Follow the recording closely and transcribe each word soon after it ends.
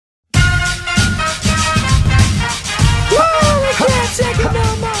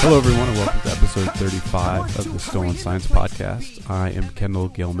Hello, everyone, and welcome to episode 35 of the Stolen Science Podcast. I am Kendall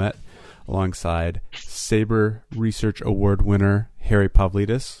Gilmet, alongside Sabre Research Award winner Harry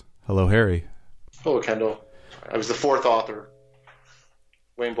Pavlidis. Hello, Harry. Hello, Kendall. I was the fourth author.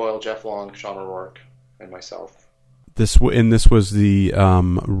 Wayne Boyle, Jeff Long, Sean O'Rourke, and myself. This was the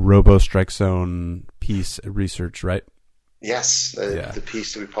Robo Strike Zone piece research, right? Yes, the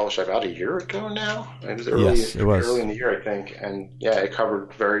piece that we published about a year ago now. It was early in the year, I think. And yeah, it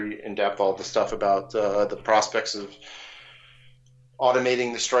covered very in depth all the stuff about the prospects of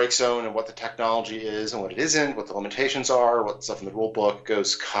automating the strike zone and what the technology is and what it isn't, what the limitations are, what stuff in the rule book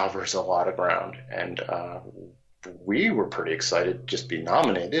covers a lot of ground. And we were pretty excited to just be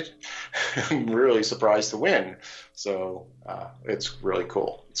nominated. I'm really surprised to win. So it's really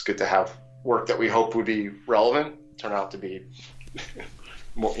cool. It's good to have work that we hoped would be relevant turn out to be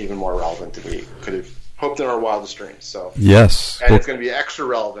even more relevant than we could have hoped in our wildest dreams. So yes, and it's going to be extra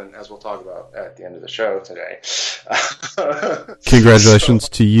relevant, as we'll talk about at the end of the show today. Congratulations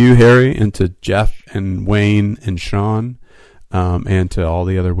to you, Harry, and to Jeff and Wayne and Sean, and to all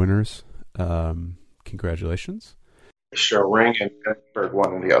the other winners. Congratulations. Show Ring and Pittsburgh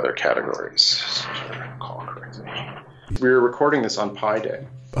won in the other categories. So I recall correctly. We were recording this on Pi Day.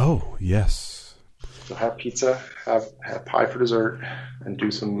 Oh, yes. So have pizza, have pie for dessert, and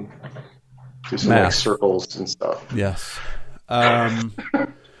do some like circles and stuff. Yes. Measure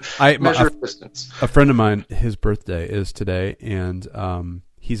distance. A friend of mine, his birthday is today, and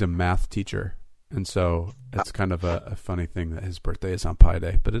he's a math teacher, and so it's kind of a funny thing that his birthday is on Pi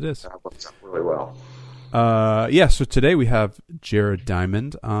Day, but it is. That works out really well. So today we have Jared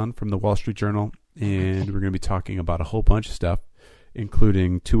Diamond on from the Wall Street Journal, and we're going to be talking about a whole bunch of stuff,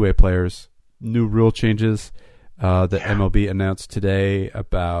 including two-way players, new rule changes that MLB announced today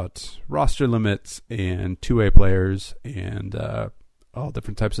about roster limits and two-way players and all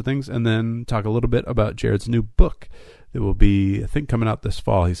different types of things, and then talk a little bit about Jared's new book that will be, I think, coming out this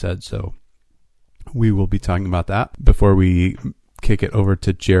fall, he said. So we will be talking about that. Before we kick it over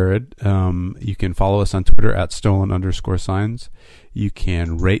to Jared, you can follow us on Twitter at stolen_signs. You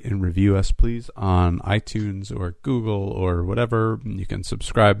can rate and review us, please, on iTunes or Google or whatever. You can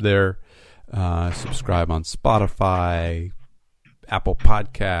subscribe there. Subscribe on Spotify, Apple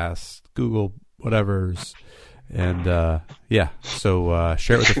Podcasts, Google, whatever's. And so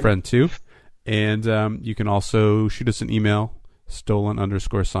share it with a friend too. And you can also shoot us an email,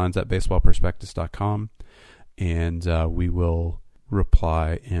 stolen_signs@baseballprospectus.com. And we will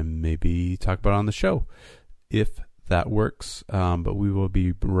reply and maybe talk about it on the show if that works. But we will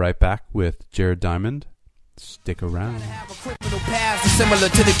be right back with Jared Diamond. Stick around. Similar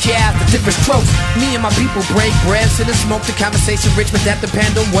to the cast, the different strokes. Me and my people break bread, sit and smoke. The conversation rich, but that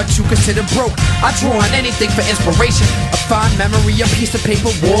depend on what you consider broke. I draw on anything for inspiration. A fond memory, a piece of paper,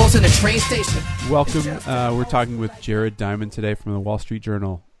 walls, and a train station. Welcome. We're talking with Jared Diamond today from the Wall Street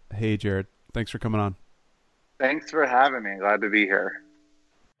Journal. Hey, Jared. Thanks for coming on. Thanks for having me. Glad to be here.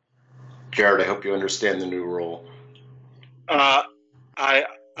 Jared, I hope you understand the new rule.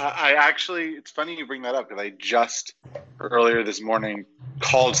 I actually, it's funny you bring that up because I just earlier this morning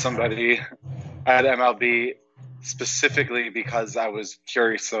called somebody at MLB specifically because I was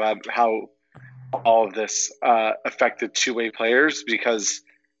curious about how all of this affected two-way players because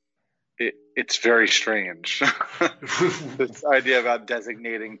it's very strange. This idea about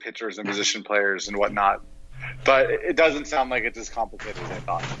designating pitchers and position players and whatnot. But it doesn't sound like it's as complicated as I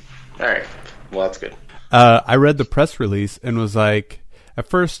thought. All right. Well, that's good. I read the press release and was like, at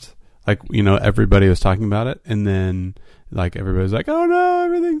first, everybody was talking about it, and then, everybody was like, oh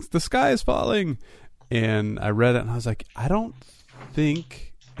no, the sky is falling. And I read it, and I was like, I don't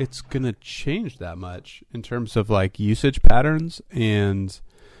think it's going to change that much in terms of, usage patterns and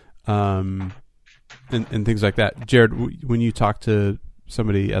things like that. Jared, when you talked to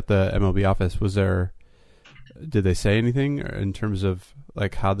somebody at the MLB office, did they say anything in terms of,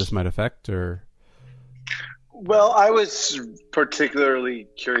 how this might affect, or... Well, I was particularly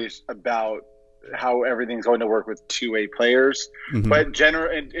curious about how everything's going to work with two-way players. Mm-hmm. But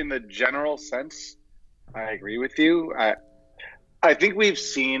in the general sense, I agree with you. I think we've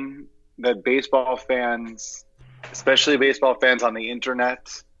seen that baseball fans, especially baseball fans on the internet,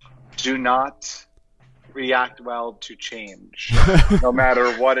 do not react well to change, no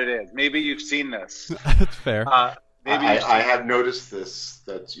matter what it is. Maybe you've seen this. That's fair. I have noticed this,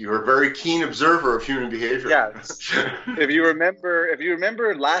 that you're a very keen observer of human behavior. Yes. If you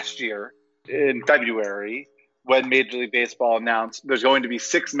remember last year in February when Major League Baseball announced there's going to be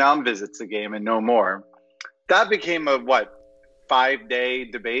 6 mound visits a game and no more, that became a 5-day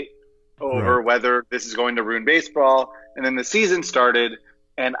debate over whether this is going to ruin baseball. And then the season started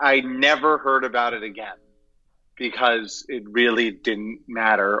and I never heard about it again because it really didn't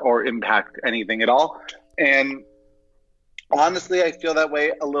matter or impact anything at all. And honestly, I feel that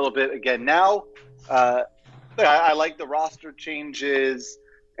way a little bit again now. I like the roster changes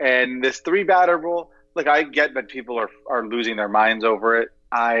and this 3-batter rule. Like, I get that people are losing their minds over it.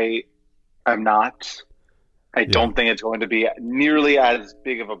 I'm not. I don't think it's going to be nearly as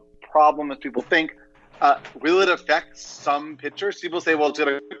big of a problem as people think. Will it affect some pitchers? People say, well, it's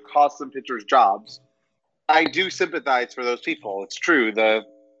going to cost some pitchers jobs. I do sympathize for those people. It's true. The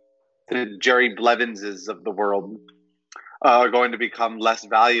Jerry Blevinses of the world are going to become less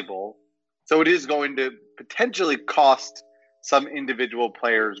valuable. So it is going to potentially cost some individual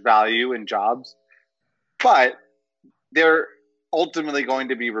players value and jobs. But they're ultimately going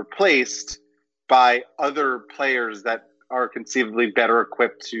to be replaced by other players that are conceivably better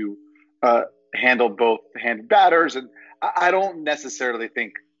equipped to handle both-handed batters. And I don't necessarily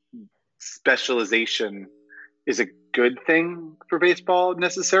think specialization is a good thing for baseball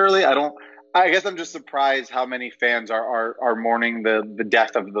necessarily. I guess I'm just surprised how many fans are mourning the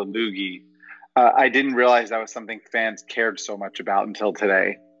death of the loogie. I didn't realize that was something fans cared so much about until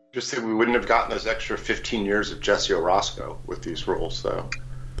today. Just think we wouldn't have gotten those extra 15 years of Jesse Orosco with these rules, though.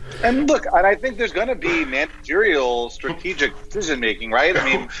 And look, and I think there's going to be managerial, strategic decision-making, right? I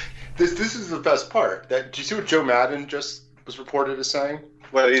mean, this is the best part. Do you see what Joe Madden just was reported as saying?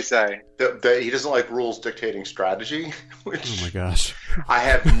 What did he say? That he doesn't like rules dictating strategy. Which oh my gosh! I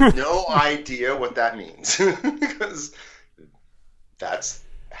have no idea what that means because that's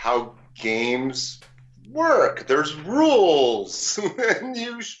how games work. There's rules, and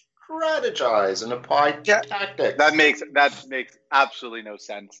you strategize and apply tactics. That makes absolutely no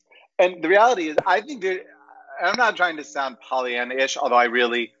sense. And the reality is, I think I'm not trying to sound Pollyanna-ish, although I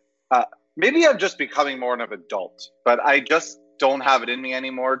really maybe I'm just becoming more of an adult, but I just don't have it in me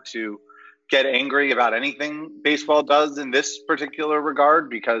anymore to get angry about anything baseball does in this particular regard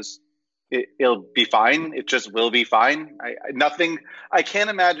because it'll be fine. It just will be fine. I can't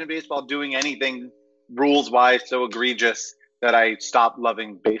imagine baseball doing anything rules-wise so egregious that I stop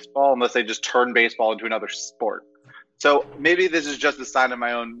loving baseball unless they just turn baseball into another sport. So maybe this is just a sign of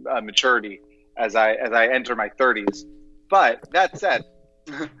my own maturity as I enter my 30s. But that said,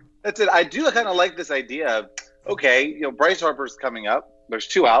 that's it. I do kind of like this idea of, okay, Bryce Harper's coming up. There's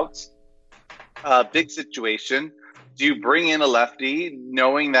 2 outs. Big situation. Do you bring in a lefty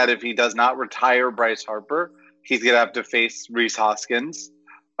knowing that if he does not retire Bryce Harper, he's going to have to face Rhys Hoskins?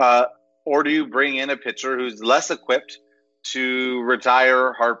 Or do you bring in a pitcher who's less equipped to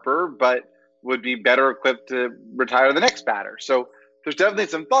retire Harper, but would be better equipped to retire the next batter? So there's definitely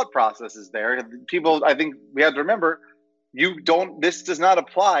some thought processes there. People, I think we have to remember, this does not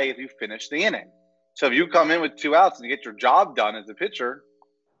apply if you finish the inning. So if you come in with 2 outs and you get your job done as a pitcher,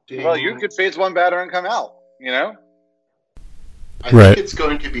 well, you could face 1 batter and come out, I think it's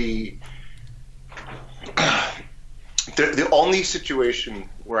going to be the only situation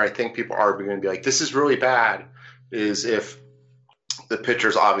where I think people are going to be like, this is really bad, is if the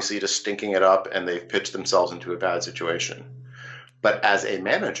pitcher's obviously just stinking it up and they've pitched themselves into a bad situation. But as a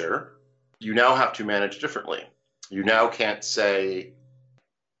manager, you now have to manage differently. You now can't say,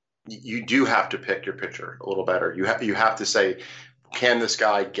 you do have to pick your pitcher a little better. You have to say, can this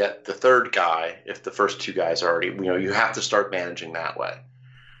guy get the third guy if the first 2 guys are already, you have to start managing that way.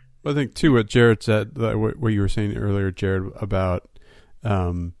 I think too what Jared said, what you were saying earlier, Jared, about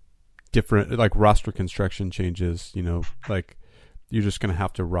different like roster construction changes. Like you're just going to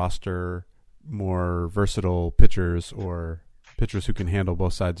have to roster more versatile pitchers or pitchers who can handle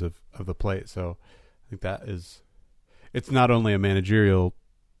both sides of the plate. So I think it's not only a managerial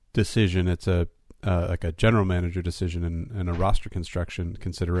decision; it's a like a general manager decision and a roster construction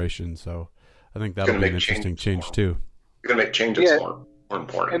consideration. So I think that'll be an interesting change too. You're going to make changes more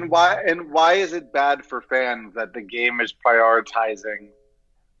important. And why is it bad for fans that the game is prioritizing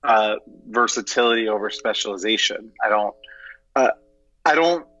versatility over specialization? I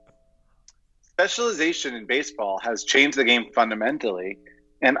don't. Specialization in baseball has changed the game fundamentally,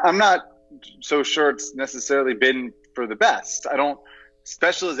 and I'm not so sure it's necessarily been for the best.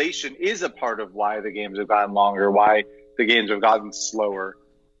 Specialization is a part of why the games have gotten longer, why the games have gotten slower.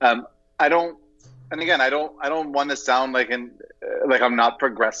 I don't want to sound like I'm not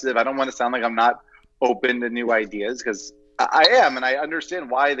progressive. I don't want to sound like I'm not open to new ideas, because I am, and I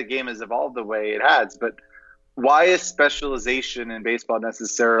understand why the game has evolved the way it has. But why is specialization in baseball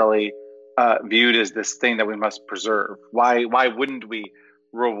necessarily viewed as this thing that we must preserve? Why wouldn't we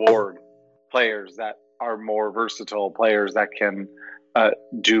reward players that are more versatile, players that can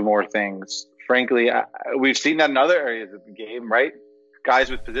do more things? Frankly, we've seen that in other areas of the game, right? guys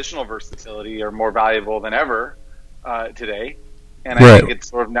with positional versatility are more valuable than ever today. And I think it's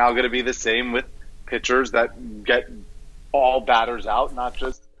sort of now going to be the same with pitchers that get all batters out, not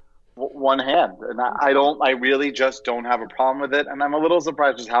just one hand. And I really just don't have a problem with it. And I'm a little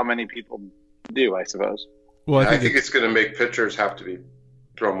surprised just how many people do, I suppose. Well, I think it's going to make pitchers have to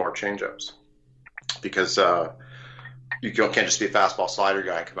throw more changeups because you can't just be a fastball slider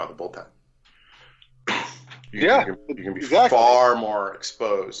guy and come out of the bullpen. You can be far more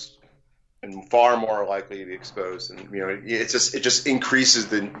exposed and far more likely to be exposed, and it just increases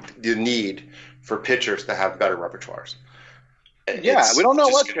the need for pitchers to have better repertoires. We don't know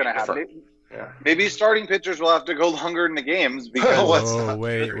what's going to happen. Maybe starting pitchers will have to go longer in the games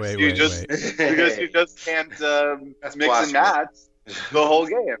because you just can't mix and match the whole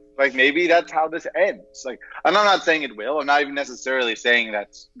game. Like maybe that's how this ends. Like, and I'm not saying it will. I'm not even necessarily saying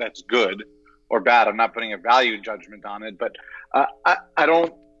that's good or bad. I'm not putting a value judgment on it, but I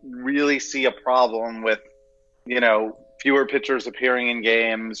don't really see a problem with fewer pitchers appearing in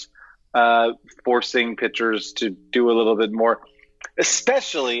games, forcing pitchers to do a little bit more.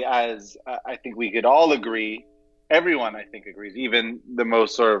 Especially as I think we could all agree, everyone I think agrees, even the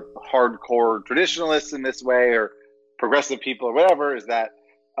most sort of hardcore traditionalists in this way or progressive people or whatever, is that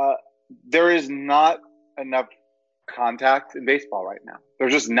there is not enough contact in baseball right now.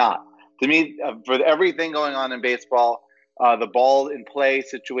 There's just not. To me, for everything going on in baseball, the ball in play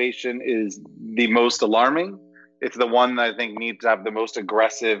situation is the most alarming. It's the one that I think needs to have the most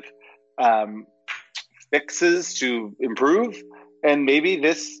aggressive fixes to improve. And maybe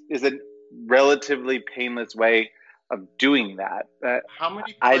this is a relatively painless way of doing that. How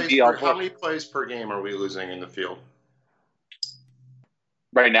many plays per game are we losing in the field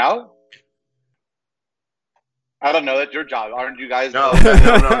right now? I don't know. That's your job, aren't you guys? No.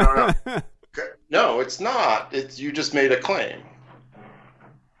 No, it's not. You just made a claim.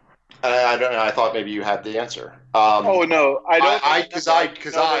 I don't know. I thought maybe you had the answer. Oh no, I don't. Because I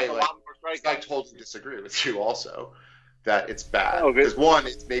totally disagree with you also. That it's bad. Because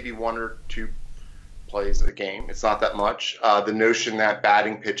it's maybe one or two plays a game. It's not that much. The notion that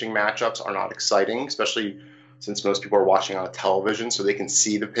batting-pitching matchups are not exciting, especially since most people are watching on a television so they can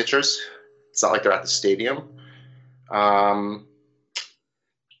see the pitchers. It's not like they're at the stadium. I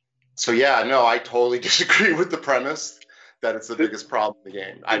totally disagree with the premise that it's the biggest problem in the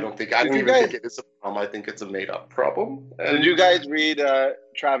game. I don't think it is a problem. I think it's a made-up problem. Did you guys read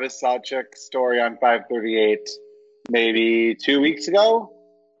Travis Sawchuk's story on 538? Maybe 2 weeks ago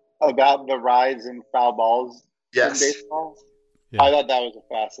about the rise in foul balls in baseball. Yeah. I thought that was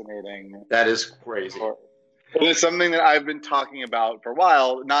fascinating. That is crazy. It was something that I've been talking about for a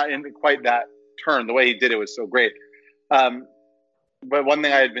while, not in quite that turn. The way he did it was so great. But one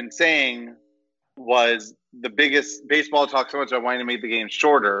thing I had been saying was the biggest baseball talk so much about wanting to make the game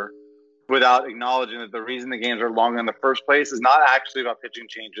shorter without acknowledging that the reason the games are long in the first place is not actually about pitching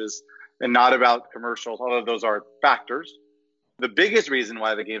changes and not about commercials, although those are factors. The biggest reason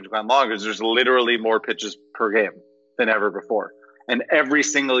why the game's gone longer is there's literally more pitches per game than ever before. And every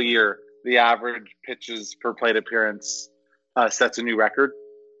single year, the average pitches per plate appearance sets a new record.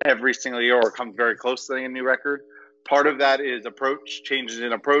 Every single year, or comes very close to a new record. Part of that is changes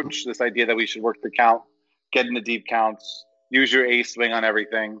in approach, this idea that we should work the count, get into deep counts, use your A swing on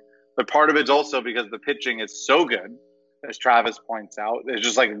everything. But part of it's also because the pitching is so good, as Travis points out. There's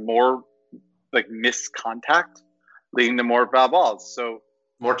just more missed contact, leading to more foul balls. So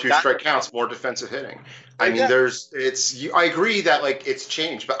more two-strike counts, more defensive hitting. I mean, I agree that it's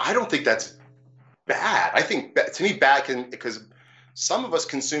changed, but I don't think that's bad. I think to me, bad because some of us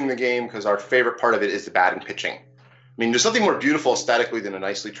consume the game because our favorite part of it is the batting pitching. I mean, there's nothing more beautiful aesthetically than a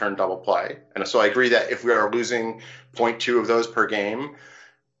nicely turned double play, and so I agree that if we are losing 0.2 of those per game,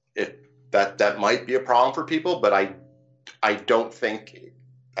 that might be a problem for people. But I don't think.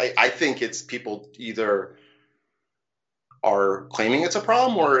 I think it's people either are claiming it's a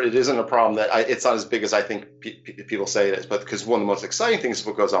problem or it isn't a problem. It's not as big as I think people say it is. But because one of the most exciting things is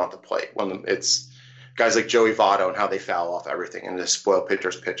what goes on at the plate. It's guys like Joey Votto and how they foul off everything and they spoil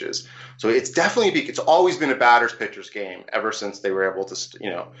pitchers' pitches. So it's always been a batter's pitcher's game ever since they were able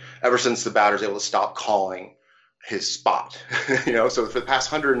to, ever since the batter's able to stop calling his spot. So for the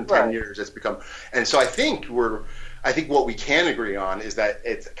past 110 years, it's become. And so I think what we can agree on is that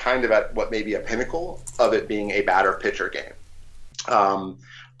it's kind of at what may be a pinnacle of it being a batter-pitcher game.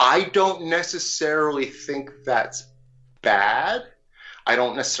 I don't necessarily think that's bad. I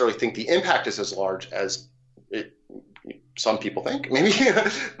don't necessarily think the impact is as large as some people think, maybe.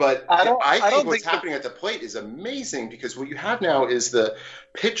 But I think what's happening at the plate is amazing because what you have now is the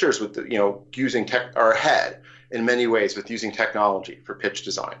pitchers with using tech are ahead. in many ways with using technology for pitch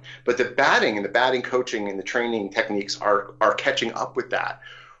design. But the batting and the batting coaching and the training techniques are catching up with that.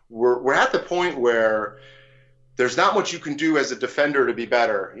 We're at the point where there's not much you can do as a defender to be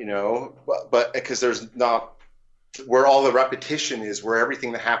better, but because there's not where all the repetition is, where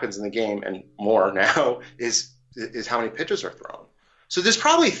everything that happens in the game and more now is how many pitches are thrown. So there's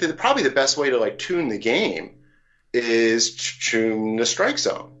probably the best way to like tune the game is to tune the strike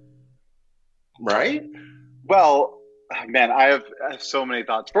zone, right? Well, man, I have so many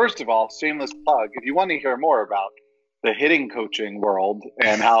thoughts. First of all, shameless plug. If you want to hear more about the hitting coaching world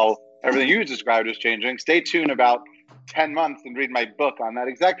and how everything you described is changing, stay tuned about 10 months and read my book on that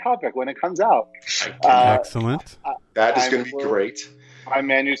exact topic when it comes out. Excellent. That is going to be great. My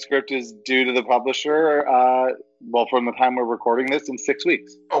manuscript is due to the publisher, from the time we're recording this, in 6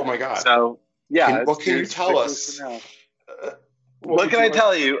 weeks. Oh, my God. So, yeah. What can you tell us? What can I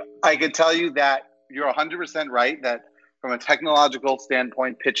tell you? I can tell you that you're 100% right, that from a technological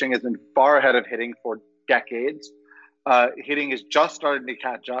standpoint, pitching has been far ahead of hitting for decades. Hitting is just starting to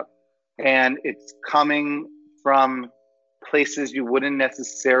catch up, and it's coming from places you wouldn't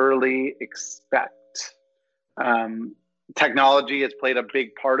necessarily expect. Technology has played a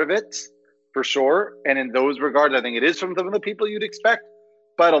big part of it, for sure. And in those regards, I think it is from some of the people you'd expect.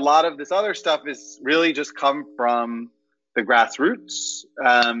 But a lot of this other stuff is really just come from the grassroots.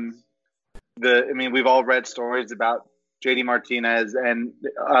 We've all read stories about JD Martinez and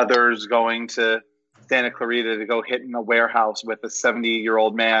others going to Santa Clarita to go hit in a warehouse with a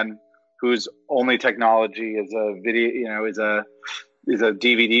 70-year-old man whose only technology is a video, is a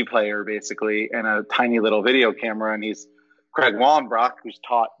DVD player basically, and a tiny little video camera. And he's Craig Wallenbrock, who's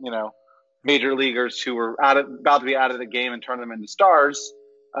taught major leaguers who were about to be out of the game and turn them into stars.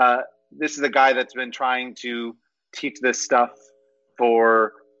 This is a guy that's been trying to teach this stuff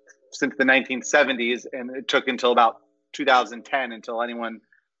since the 1970s, and it took until about 2010 until anyone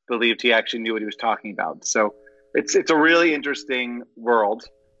believed he actually knew what he was talking about. So it's a really interesting world.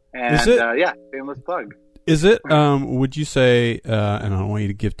 And shameless plug. Is it, would you say, and I don't want you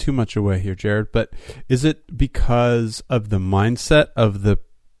to give too much away here, Jared, but is it because of the mindset of the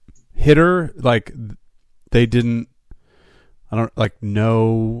hitter? Like they didn't,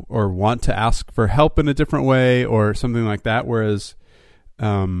 know or want to ask for help in a different way or something like that? Whereas,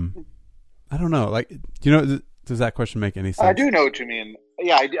 I don't know, does that question make any sense? I do know what you mean.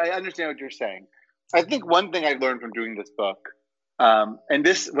 Yeah, I understand what you're saying. I think one thing I've learned from doing this book, and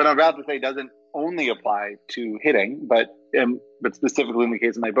this, what I'm about to say, doesn't only apply to hitting, but specifically in the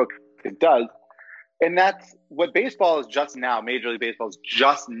case of my book, it does. And that's what baseball is just now, Major League Baseball is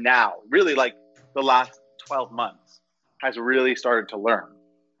just now, really like the last 12 months, has really started to learn,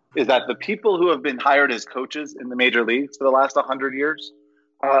 is that the people who have been hired as coaches in the major leagues for the last 100 years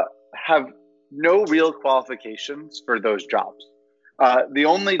have no real qualifications for those jobs. The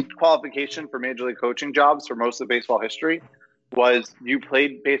only qualification for major league coaching jobs for most of baseball history was you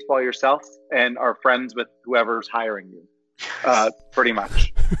played baseball yourself and are friends with whoever's hiring you, pretty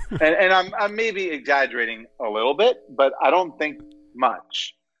much. and I'm maybe exaggerating a little bit, but I don't think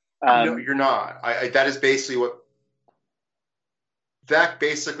much. No, you're not. That is basically what. That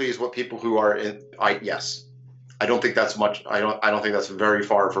basically is what people who are in. Yes, I don't think that's much. I don't think that's very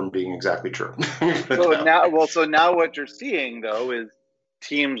far from being exactly true. So now what you're seeing though is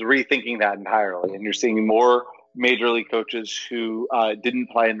teams rethinking that entirely, and you're seeing more major league coaches who didn't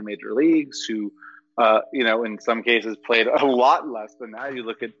play in the major leagues, who in some cases played a lot less than that. You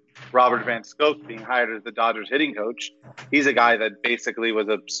look at Robert Van Scope being hired as the Dodgers hitting coach. He's a guy that basically was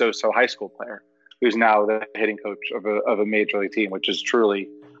a so-so high school player who's now the hitting coach of a major league team, which is truly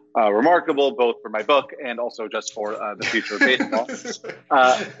remarkable, both for my book and also just for the future of baseball.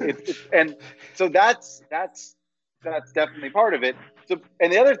 And so that's definitely part of it. So,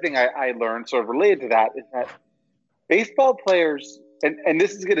 and the other thing I learned sort of related to that is that baseball players, and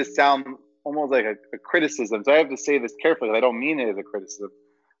this is going to sound almost like a criticism, so I have to say this carefully. I don't mean it as a criticism.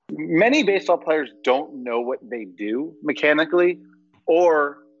 Many baseball players don't know what they do mechanically,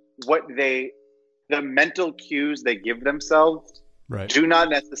 or the mental cues they give themselves do not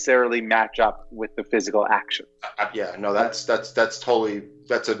necessarily match up with the physical action.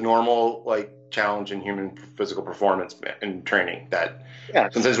 That's a normal challenge in human physical performance and training. That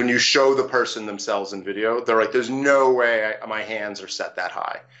sometimes when you show the person themselves in video, they're like, "There's no way my hands are set that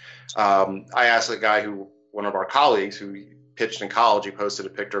high." I asked a guy one of our colleagues who pitched in college, he posted a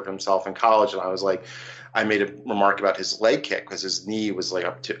picture of himself in college, and I was like, I made a remark about his leg kick because his knee was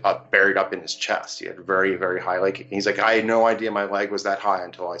buried up in his chest. He had very, very high leg kick. And he's like, I had no idea my leg was that high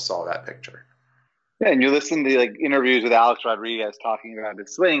until I saw that picture. Yeah, and you listen to like interviews with Alex Rodriguez talking about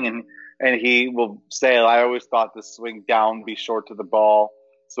his swing, and he will say, "I always thought the swing down be short to the ball,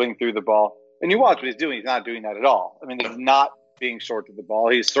 swing through the ball." And you watch what he's doing; he's not doing that at all. I mean, he's not being short to the ball.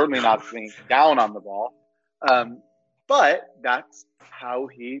 He's certainly not swinging down on the ball. But that's how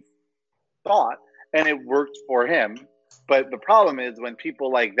he thought, and it worked for him. But the problem is when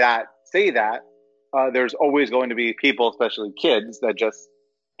people like that say that, there's always going to be people, especially kids, that just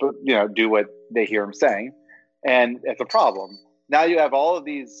do what they hear him saying, and it's a problem. Now you have all of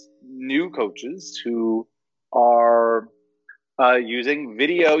these new coaches who are using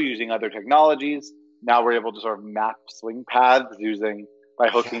video, using other technologies. Now we're able to sort of map swing paths by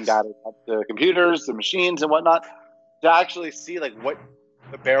hooking data up to computers and machines and whatnot to actually see like what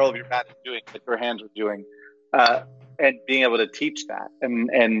the barrel of your bat is doing, what your hands are doing, and being able to teach that.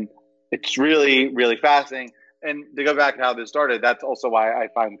 And it's really, really fascinating. And to go back to how this started, that's also why I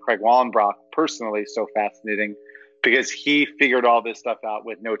find Craig Wallenbrock personally so fascinating, because he figured all this stuff out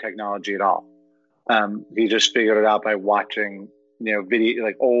with no technology at all. He just figured it out by watching, video,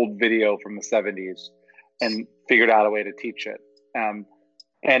 like old video from the 70s, and figured out a way to teach it. And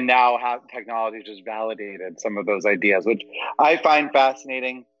now how technology just validated some of those ideas, which I find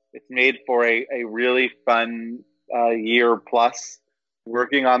fascinating. It's made for a really fun year plus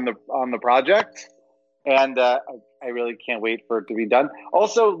working on the project. And I really can't wait for it to be done.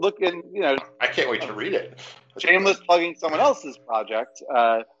 Also, I can't wait to read it. Shameless plugging someone else's project,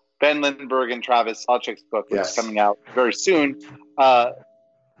 Ben Lindbergh and Travis Salchik's book, which is coming out very soon. We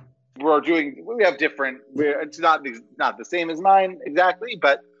have different. It's not the same as mine exactly,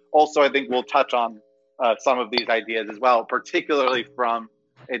 but also I think we'll touch on some of these ideas as well, particularly from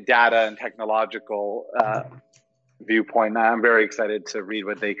a data and technological viewpoint. I'm very excited to read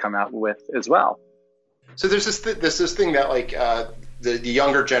what they come out with as well. So there's this thing that like the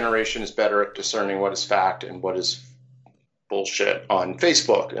younger generation is better at discerning what is fact and what is bullshit on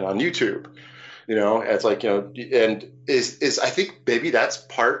Facebook and on YouTube. It's like, and is I think maybe that's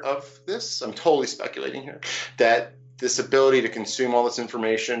part of this. I'm totally speculating here, that this ability to consume all this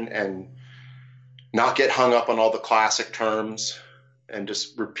information and not get hung up on all the classic terms and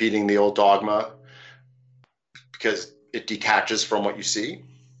just repeating the old dogma because it detaches from what you see.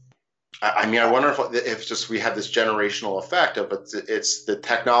 I mean, I wonder if just we have this generational effect of it's the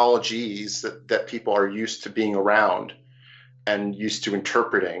technologies that people are used to being around and used to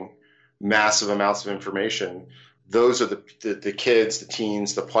interpreting massive amounts of information. Those are the kids, the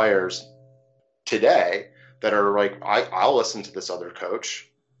teens, the players today that are like, I'll listen to this other coach.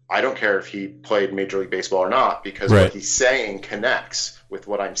 I don't care if he played Major League Baseball or not, because what he's saying connects with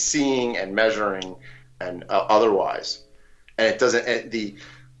what I'm seeing and measuring and otherwise. And it doesn't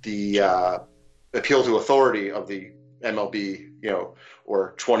the appeal to authority of the MLB,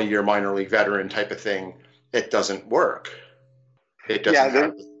 or 20-year minor league veteran type of thing. It doesn't work. It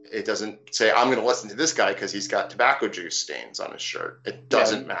doesn't. It doesn't say, I'm going to listen to this guy because he's got tobacco juice stains on his shirt. It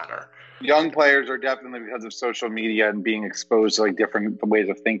doesn't matter. Young players are definitely, because of social media and being exposed to like different ways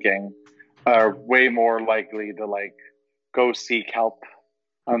of thinking, are way more likely to like go seek help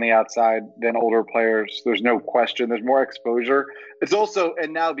on the outside than older players. There's no question. There's more exposure. It's also,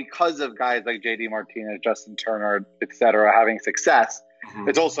 and now because of guys like JD Martinez, Justin Turner, et cetera, having success,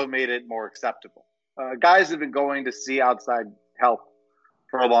 it's also made it more acceptable. Guys have been going to see outside help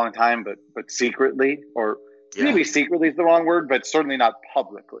for a long time, but secretly, or maybe secretly is the wrong word, but certainly not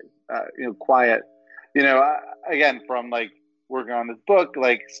publicly. Quiet. Again, from like working on this book,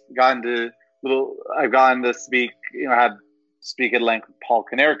 like I've gone to speak. Had speak at length with Paul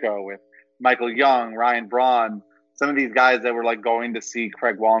Konerko, with Michael Young, Ryan Braun, some of these guys that were like going to see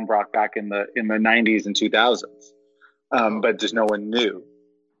Craig Wallenbrock back in the 90s and 2000s, but just no one knew.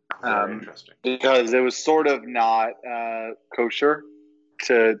 Interesting. Because it was sort of not kosher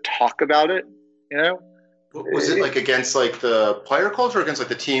to talk about it, Was it like against like the player culture, or against like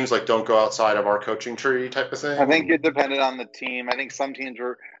the teams, like don't go outside of our coaching tree type of thing? I think it depended on the team. I think some teams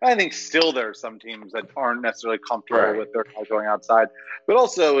still there are some teams that aren't necessarily comfortable with their guys going outside. But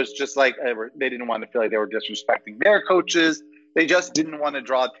also it's just like they didn't want to feel like they were disrespecting their coaches. They just didn't want to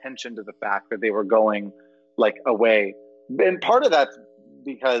draw attention to the fact that they were going like away. And part of that's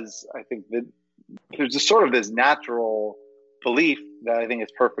because I think that there's just sort of this natural belief that I think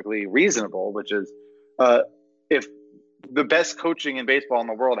is perfectly reasonable, which is if the best coaching in baseball in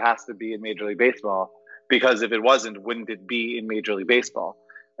the world has to be in Major League Baseball, because if it wasn't, wouldn't it be in Major League Baseball?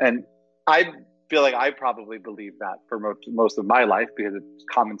 And I feel like I probably believe that for most of my life, because it's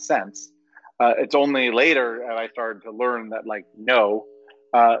common sense. It's only later I started to learn that, like, no,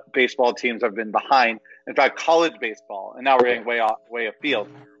 baseball teams have been behind. In fact, college baseball, and now we're getting way afield,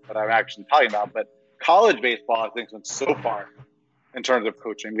 what I'm actually talking about, but college baseball, I think, went so far in terms of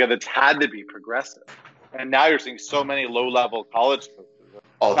coaching because it's had to be progressive. And now you're seeing so many low-level college coaches.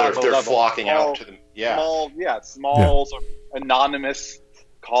 Oh, they're flocking out to them. Yeah. Small sort of anonymous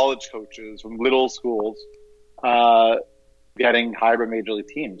college coaches from little schools getting hired by major league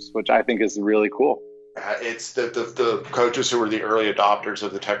teams, which I think is really cool. It's the coaches who were the early adopters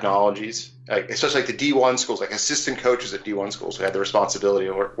of the technologies, especially like the D1 schools, like assistant coaches at D1 schools who had the responsibility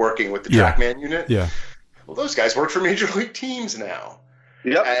of working with the TrackMan unit. Yeah. Well, those guys work for major league teams now.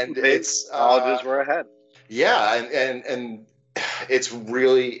 Yep. And it's colleges were ahead. Yeah, and it's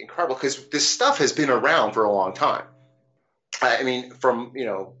really incredible because this stuff has been around for a long time. I mean, from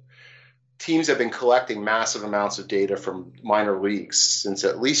teams have been collecting massive amounts of data from minor leagues since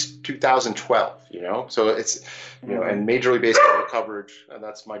at least 2012, so it's, and Major League Baseball coverage, and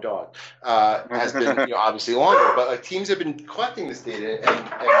that's my dog, has been, obviously longer, but teams have been collecting this data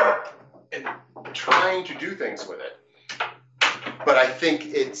and trying to do things with it. But I think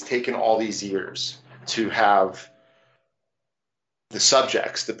it's taken all these years to have the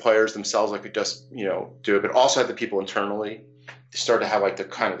subjects, the players themselves, could just, do it, but also have the people internally. They started to have the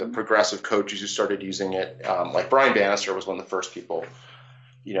kind of the progressive coaches who started using it. Like Brian Bannister was one of the first people.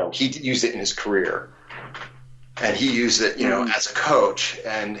 He used it in his career, and he used it, as a coach.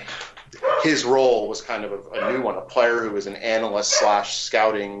 And his role was kind of a new one, a player who was an analyst /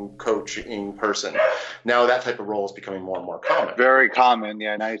 scouting coaching person. Now that type of role is becoming more and more common. Very common,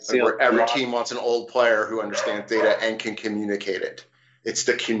 yeah. And I see where every team wants an old player who understands data and can communicate it. It's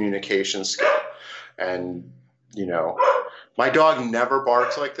the communication skill, and my dog never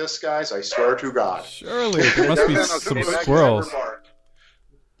barks like this, guys. I swear to God. Surely there must be some squirrels.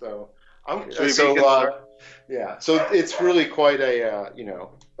 So, So it's really quite a,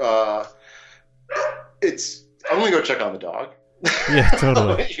 it's. I'm gonna go check on the dog. Yeah,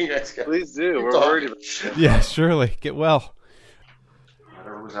 totally. You guys go. Please do. We're worried about it. Yeah, surely. Get well.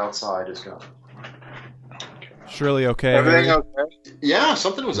 Whatever was outside is gone. Shirley, okay? Everything okay? Yeah,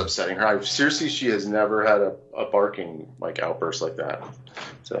 something was upsetting her. Seriously, she has never had a barking outburst like that.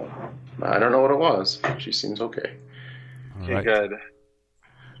 So I don't know what it was. She seems okay. All right. Good.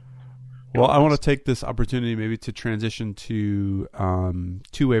 Well, I want to take this opportunity maybe to transition to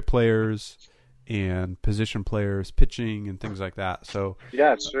two-way players and position players, pitching and things like that. So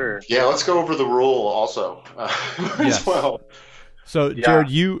yeah, sure. Yeah, let's go over the rule also as well. So Jared,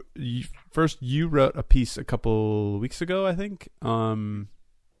 you wrote a piece a couple weeks ago, I think,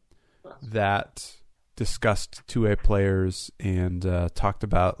 that discussed two-way players and talked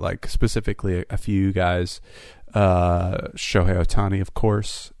about specifically a few guys, Shohei Ohtani, of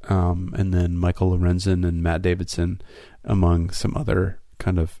course, and then Michael Lorenzen and Matt Davidson, among some other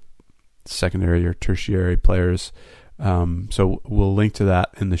kind of secondary or tertiary players. So we'll link to that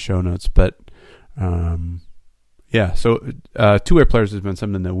in the show notes, but. Yeah, so two-way players has been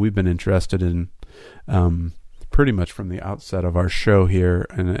something that we've been interested in pretty much from the outset of our show here,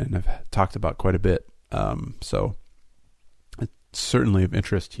 and have talked about quite a bit. So it's certainly of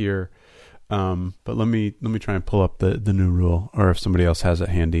interest here. But let me try and pull up the new rule, or if somebody else has it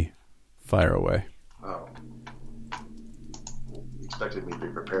handy, fire away. Oh, you expected me to be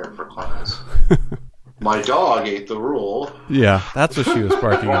prepared for class. My dog ate the rule. Yeah, that's what she was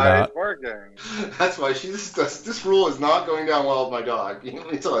barking about. That's why this rule is not going down well with my dog.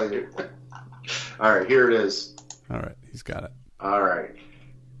 Let me tell you. All right, here it is. All right, he's got it. All right.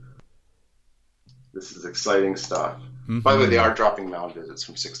 This is exciting stuff. Mm-hmm. By the way, they are dropping mound visits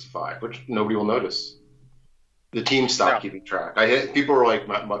from 6 to 5, which nobody will notice. The team stopped keeping track. People were like,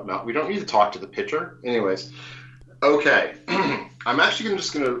 we don't need to talk to the pitcher. Anyways, okay. I'm actually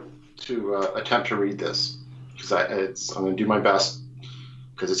just going to attempt to read this because I'm going to do my best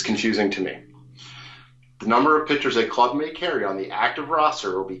because it's confusing to me. The number of pitchers a club may carry on the active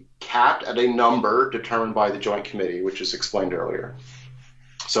roster will be capped at a number determined by the joint committee, which is explained earlier.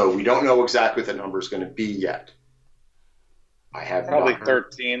 So we don't know exactly what that number is going to be yet. I have probably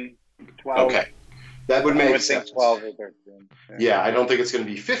 13, 12. Okay, that would make sense. 12 or 13. Yeah, I don't think it's going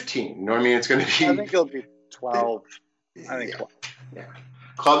to be 15. You know what I mean? It's going to be. I think it'll be 12. I think 12. Yeah.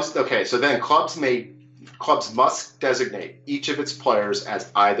 Clubs. Okay, so then clubs must designate each of its players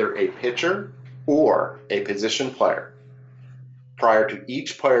as either a pitcher or a position player prior to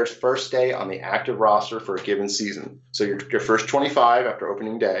each player's first day on the active roster for a given season. So your first 25 before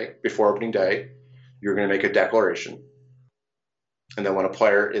opening day, you're going to make a declaration. And then when a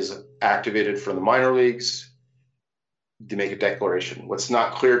player is activated from the minor leagues, they make a declaration. What's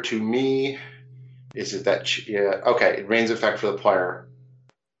not clear to me is that it remains in effect for the player.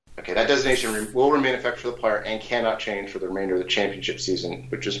 Okay, that designation will remain in effect for the player and cannot change for the remainder of the championship season,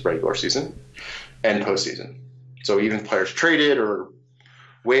 which is regular season. and postseason. So even players traded or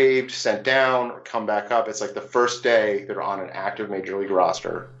waived, sent down, or come back up, it's like the first day they're on an active major league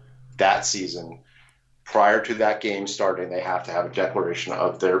roster that season. Prior to that game starting, they have to have a declaration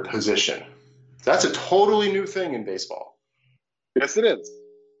of their position. That's a totally new thing in baseball. Yes, it is.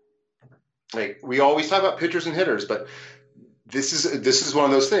 Like, we always talk about pitchers and hitters, but this is one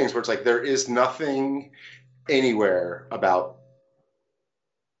of those things where it's like there is nothing anywhere about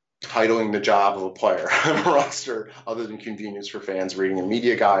titling the job of a player on a roster other than convenience for fans reading a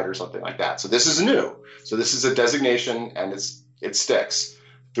media guide or something like that. So this is new. So this is a designation, and it sticks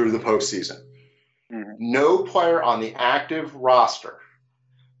through the postseason. Mm-hmm. No player on the active roster,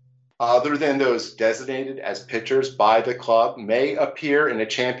 other than those designated as pitchers by the club, may appear in a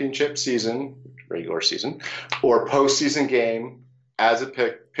championship season, regular season, or postseason game as a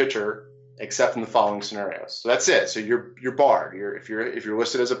pitcher, except in the following scenarios. So that's it. So you're barred. If you're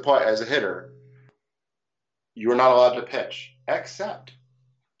listed as a hitter, you are not allowed to pitch, except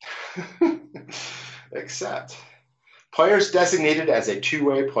players designated as a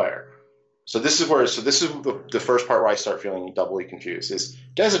two-way player. So this is the first part where I start feeling doubly confused. Is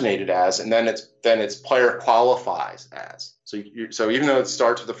designated as, and then it's player qualifies as. So even though it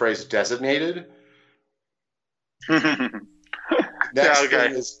starts with the phrase designated, thing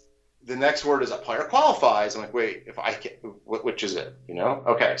is, the next word is a player qualifies. I'm like, wait, if I can, which is it? You know?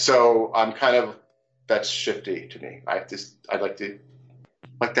 Okay, so I'm kind of, that's shifty to me. I'd like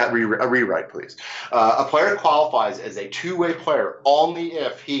that a rewrite, please. A player qualifies as a two-way player only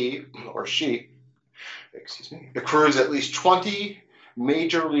if he or she, accrues at least 20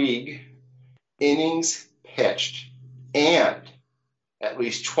 major league innings pitched and at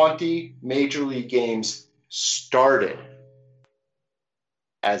least 20 major league games started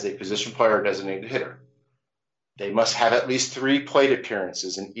as a position player or designated hitter. They must have at least 3 plate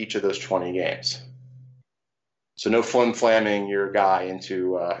appearances in each of those 20 games. So no flim-flamming your guy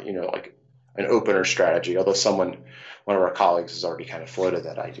into, like an opener strategy, although one of our colleagues has already kind of floated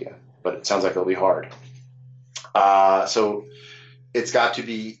that idea, but it sounds like it'll be hard. So it's got to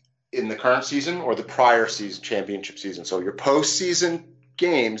be in the current season or the prior season, championship season. So your postseason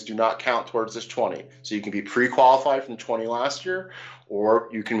games do not count towards this 20. So you can be pre-qualified from 20 last year, or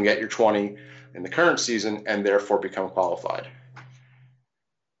you can get your 20 in the current season and therefore become qualified,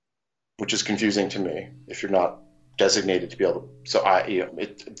 which is confusing to me if you're not designated to be able to. So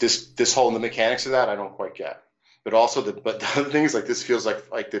this whole, the mechanics of that I don't quite get. But also the other thing is, like, this feels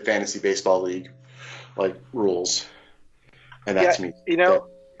like the fantasy baseball league like rules, and that's me.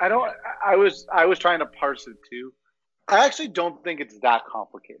 I was trying to parse it too. I actually don't think it's that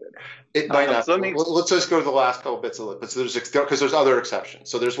complicated. It might not. So let's just go to the last couple bits of it. But so because there's other exceptions.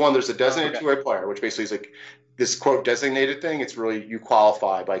 So there's a designated two-way player, which basically is like this quote designated thing. It's really, you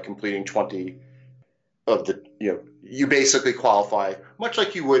qualify by completing 20 of the, you basically qualify much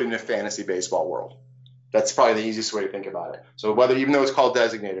like you would in a fantasy baseball world. That's probably the easiest way to think about it. So even though it's called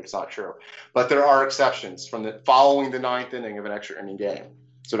designated, it's not true. But there are exceptions from following the 9th inning of an extra inning game.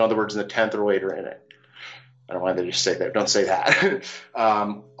 So in other words, in the 10th or later inning. I don't mind that you say that. Don't say that.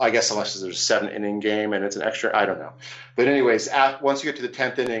 I guess unless there's a 7-inning game and it's an extra, I don't know. But anyways, once you get to the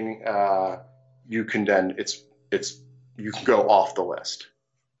 10th inning, you can then you can go off the list.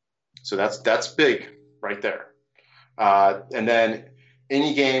 So that's big right there. And then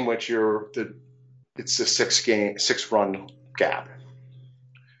any game which it's a 6-run gap.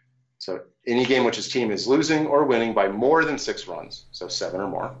 So any game which his team is losing or winning by more than 6 runs, so 7 or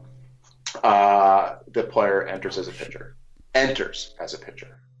more, the player enters as a pitcher.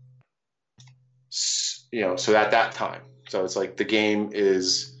 So at that time. So it's like the game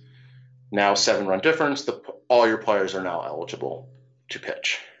is now 7-run difference. All your players are now eligible to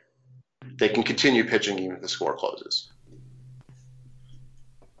pitch. They can continue pitching even if the score closes.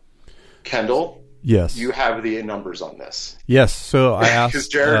 Kendall? Yes. You have the numbers on this. Yes. So I asked... Because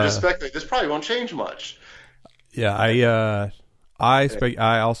Jared just speculated, this probably won't change much. Yeah, I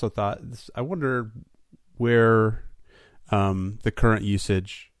also thought, I wonder where the current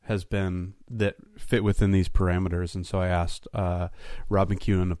usage has been that fit within these parameters. And so I asked Rob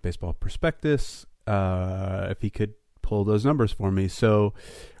McEwen of Baseball Prospectus if he could pull those numbers for me. So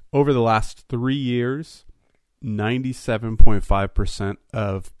over the last 3 years, 97.5%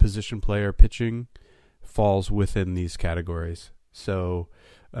 of position player pitching falls within these categories. So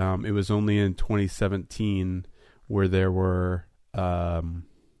it was only in 2017 where there were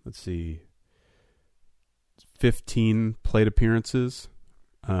 15 plate appearances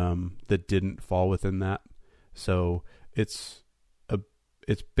that didn't fall within that. So it's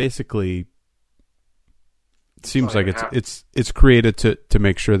basically seems like it's created to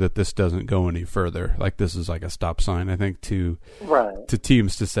make sure that this doesn't go any further. Like this is like a stop sign, I think, to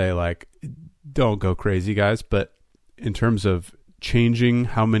teams to say like, don't go crazy, guys. But in terms of changing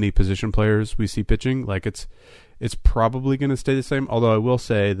how many position players we see pitching, like it's probably going to stay the same. Although I will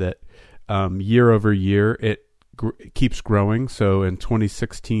say that year over year it keeps growing. So in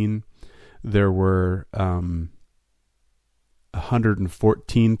 2016 there were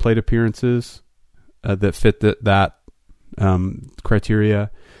 114 plate appearances that fit that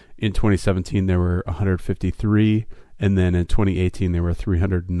criteria. In 2017 there were 153, and then in 2018 there were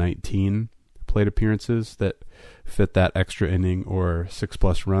 319 plate appearances that fit that extra inning or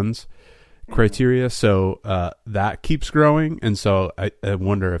 6+ runs criteria. So that keeps growing, and so I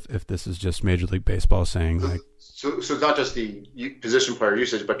wonder if this is just Major League Baseball saying like, so it's not just the position player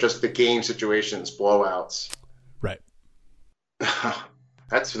usage, but just the game situations, blowouts. Right.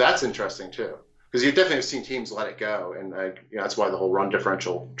 That's interesting too, because you've definitely seen teams let it go, and that's why the whole run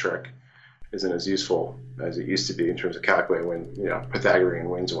differential trick isn't as useful as it used to be in terms of calculating when Pythagorean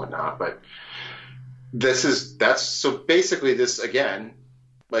wins and whatnot. But so basically this again,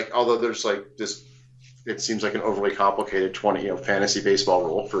 like although there's like this, it seems like an overly complicated 20 fantasy baseball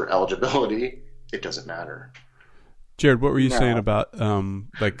rule for eligibility. It doesn't matter. Jared, what were you saying about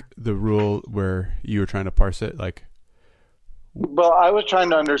like the rule where you were trying to parse it? Like, well, I was trying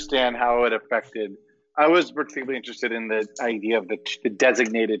to understand how it affected. I was particularly interested in the idea of the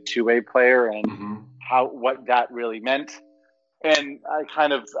designated two-way player and what that really meant. And I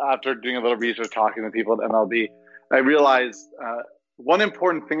kind of, after doing a little research, talking to people at MLB, I realized one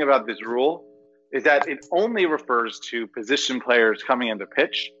important thing about this rule is that it only refers to position players coming into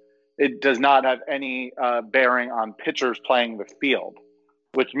pitch. It does not have any bearing on pitchers playing the field,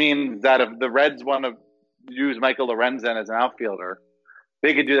 which means that if the Reds want to use Michael Lorenzen as an outfielder,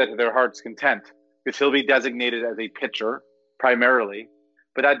 they could do that to their heart's content, because he'll be designated as a pitcher primarily,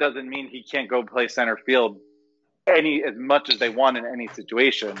 but that doesn't mean he can't go play center field as much as they want in any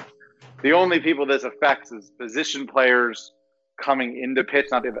situation. The only people this affects is position players coming into pitch,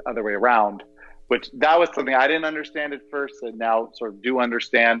 not the other way around, which that was something I didn't understand at first and now sort of do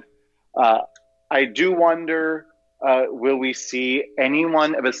understand. I do wonder, will we see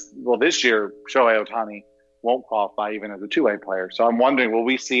anyone of us? Well, this year, Shohei Ohtani won't qualify even as a two-way player. So I'm wondering, will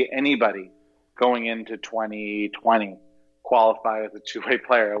we see anybody going into 2020 qualify as a two-way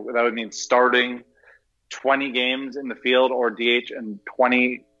player? That would mean starting 20 games in the field or DH and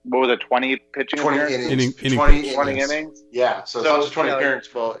 20 pitching 20 innings? 20 innings. Yeah, so it's 20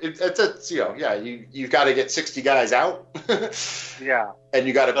 appearances. Well, it's you've got to get 60 guys out. Yeah. And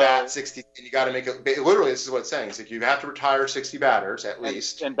you got to bat 60, and you got to make it. Literally, this is what it's saying. It's like you have to retire 60 batters at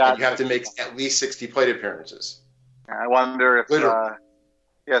least, and you have to make at least 60 plate appearances. I wonder if,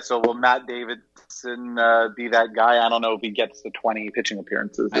 so will Matt Davidson be that guy? I don't know if he gets the 20 pitching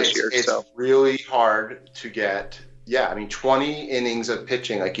appearances this year. It's really hard to get. Yeah, I mean, 20 innings of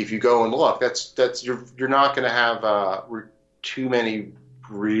pitching. Like if you go and look, that's you're not going to have too many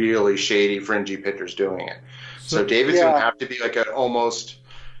really shady, fringy pitchers doing it. So Davidson would have to be like an almost,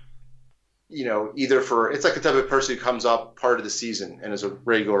 either it's like the type of person who comes up part of the season and is a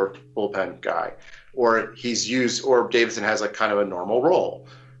regular bullpen guy, or or Davidson has like kind of a normal role.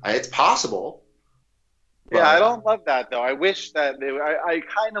 It's possible. Yeah, I don't love that though. I wish that I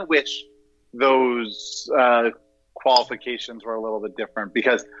kind of wish those qualifications were a little bit different,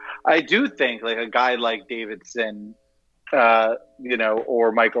 because I do think like a guy like Davidson,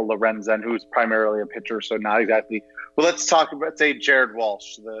 or Michael Lorenzen, who's primarily a pitcher, so not exactly. Well, let's talk about, say, Jared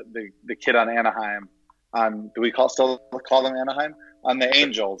Walsh, the kid on Anaheim. Do we still call them Anaheim? On the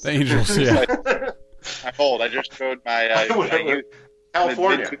Angels. The Angels, yeah. I'm old. I just showed my youth.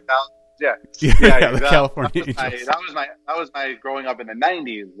 California. Yeah, exactly. The California Angels. That was my growing up in the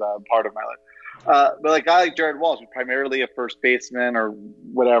 90s part of my life. But a guy like Jared Walsh, who's primarily a first baseman or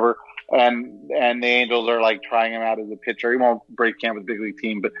whatever, and the Angels are like trying him out as a pitcher. He won't break camp with the big league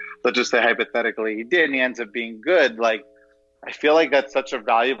team, but let's just say hypothetically he did, and he ends up being good. Like, I feel like that's such a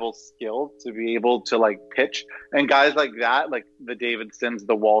valuable skill to be able to like pitch. And guys like that, like the Davidsons,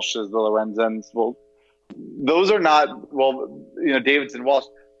 the Walshes, the Lorenzens, those are not, Davidson, Walsh,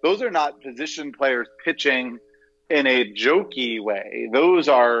 those are not position players pitching in a jokey way. Those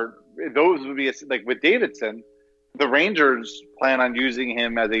would be like with Davidson, the Rangers plan on using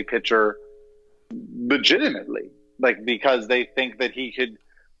him as a pitcher legitimately, like because they think that he could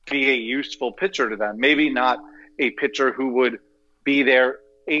be a useful pitcher to them. Maybe not a pitcher who would be their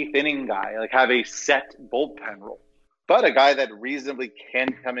eighth inning guy, like have a set bullpen role, but a guy that reasonably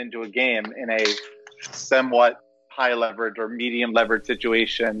can come into a game in a somewhat high leverage or medium leverage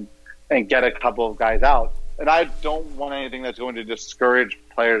situation and get a couple of guys out. and I don't want anything that's going to discourage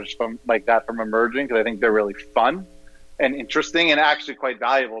players from emerging, because I think they're really fun and interesting and actually quite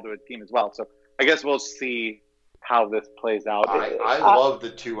valuable to a team as well. So I guess we'll see how this plays out. I love the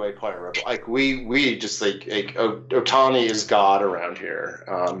two-way player. Like we just like Ohtani is God around here.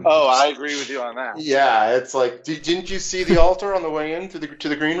 I agree with you on that. Yeah, it's like, didn't you see the altar on the way in to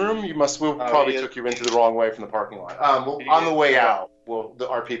the green room? We probably took you into the wrong way from the parking lot. On the way out,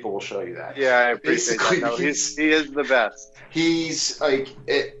 our people will show you that. Yeah, I appreciate that. No, he is the best. He's like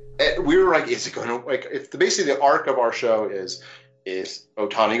we were like, is it going to basically the arc of our show is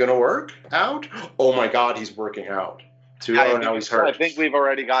Ohtani going to work out? Oh my God, he's working out. Now he's hurt. I think we've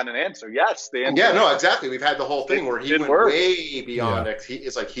already gotten an answer. Yes, the answer. Yeah, no, exactly. We've had the whole thing where he went way beyond it.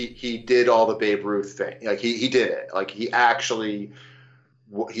 It's like he did all the Babe Ruth thing. Like he did it. Like he actually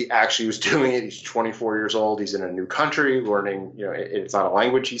was doing it. He's 24 years old. He's in a new country, learning. It's not a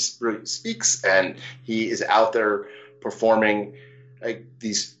language he really speaks, and he is out there performing like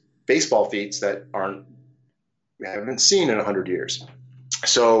these baseball feats that we haven't seen in 100 years.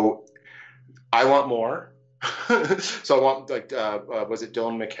 So I want more. So I want was it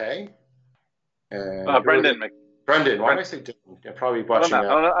Dylan McKay? Brendan McKay. Brendan. Why did I say Dylan? I'm probably watching that.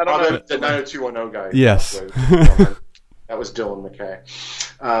 I don't know. The 90210 guy. Yes. That was Dylan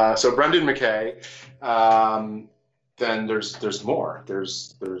McKay. So Brendan McKay. Then there's more.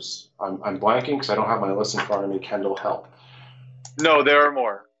 I'm blanking because I don't have my list in front of me. Kendall, help. No, there are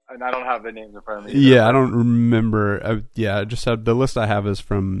more. And I don't have the names in front of me. Yeah, I don't remember. I just have the list I have is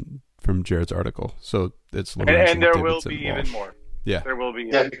from Jared's article. So it's Lorenzen, and there will be even more. Yeah, there will be.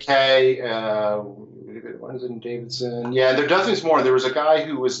 Yeah, McKay. Lorenzen, Davidson. Yeah, there definitely more. There was a guy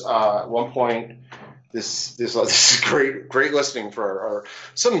who was at one point. This is great listening for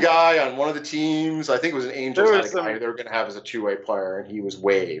some guy on one of the teams. I think it was an Angels guy they were going to have as a two-way player, and he was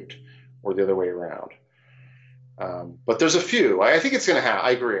waived, or the other way around. But there's a few. I think it's going to happen.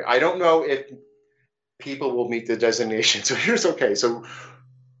 I agree. I don't know if people will meet the designation. So so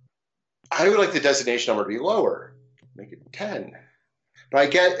I would like the designation number to be lower, make it 10. But I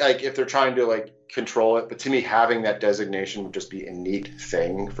get if they're trying to control it. But to me, having that designation would just be a neat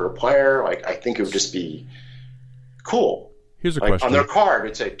thing for a player. I think it would just be cool. Here's a question. On their card,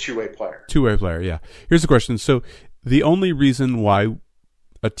 it'd say two-way player. Two-way player, yeah. Here's the question. So the only reason why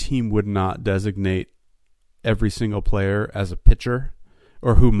a team would not designate every single player as a pitcher,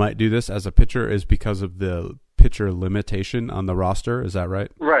 or who might do this as a pitcher, is because of the pitcher limitation on the roster. Is that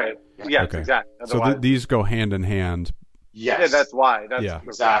right? Right. Yes, okay. Exactly. Otherwise, so these go hand in hand. Yes. Yeah, that's why.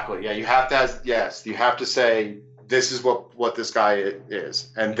 Exactly. Yeah, you have to say this is what this guy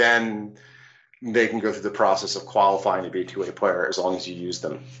is, and then they can go through the process of qualifying to be a two-way player as long as you use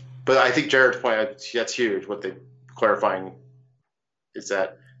them. But I think Jared's point, that's huge. What they're clarifying is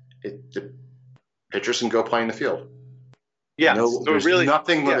that the pitchers can go play in the field. Yeah, so there's really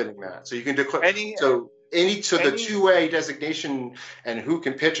nothing limiting that. So you can declare the two-way designation and who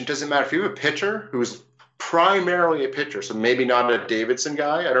can pitch. It doesn't matter if you have a pitcher who's primarily a pitcher, so maybe not a Davidson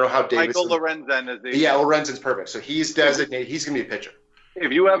guy. I don't know how Davidson. Michael Lorenzen is. Lorenzen's perfect. So he's designated. He's going to be a pitcher.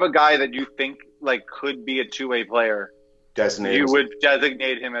 If you have a guy that you think could be a two-way player, you would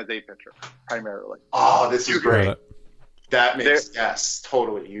designate him as a pitcher primarily. Oh, this is great. That makes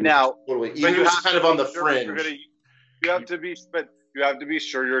totally. Even it's kind of on the fringe. You have to be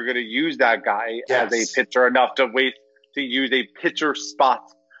sure you're going to use that guy as a pitcher enough to use a pitcher spot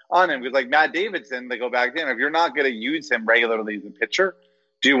on him. Because Matt Davidson, they go back to him. If you're not going to use him regularly as a pitcher,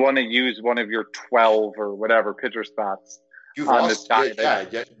 do you want to use one of your 12 or whatever pitcher spots on this guy?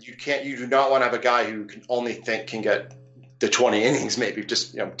 Yeah, you can't. You do not want to have a guy who can get the 20 innings, maybe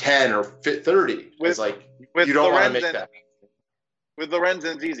just 10 or 30. You don't want to make that. With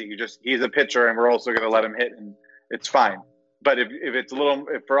Lorenzen, it's easy. He's a pitcher, and we're also going to let him hit, and it's fine. But if it's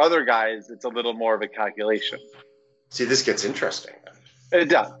for other guys, it's a little more of a calculation. See, this gets interesting. It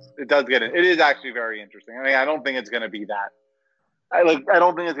does. It does get it. It is actually very interesting. I mean, I don't think it's going to be that. I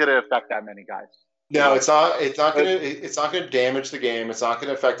don't think it's going to affect that many guys. No, it's not. It's not going to damage the game. It's not going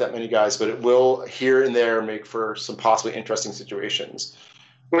to affect that many guys, but it will here and there make for some possibly interesting situations.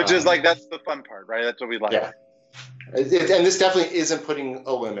 Which is that's the fun part, right? That's what we like. Yeah. And this definitely isn't putting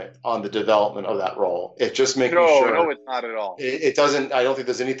a limit on the development of that role. It's just making sure. No, it's not at all. It doesn't. I don't think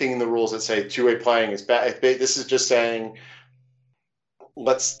there's anything in the rules that say two-way playing is bad. This is just saying,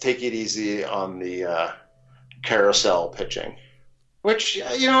 let's take it easy on the carousel pitching. Which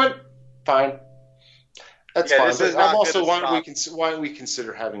fine. That's fine. I'm also why don't we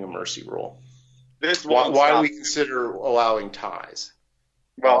consider having a mercy rule? Why don't we consider allowing ties?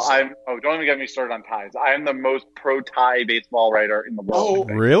 Well, don't even get me started on ties. I am the most pro-tie baseball writer in the world.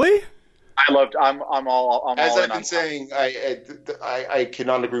 Oh, really? I'm all. As I've been saying, I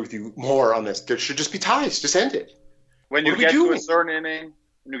cannot agree with you more on this. There should just be ties. Just end it. When you get to a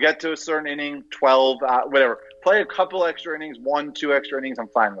certain inning, 12, whatever, play a couple extra innings, 1, 2 extra innings, I'm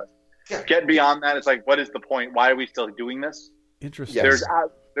fine with. Yeah. Get beyond that, it's like, what is the point? Why are we still doing this? Interesting. Yes.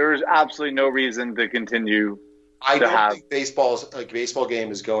 There's absolutely no reason to continue. I don't think baseball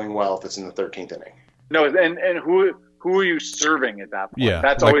game is going well if it's in the 13th inning. No, and who are you serving at that point? Yeah,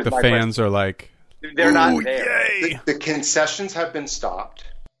 that's like always the my fans question. are like, they're not there. The concessions have been stopped.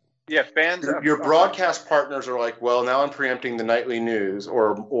 Yeah, fans. Your broadcast partners are like, well, now I'm preempting the nightly news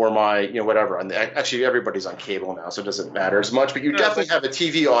or my whatever. And actually, everybody's on cable now, so it doesn't matter as much. But you definitely have a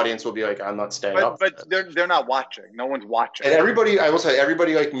TV audience will be like, I'm not staying up. But they're not watching. No one's watching. And I will say,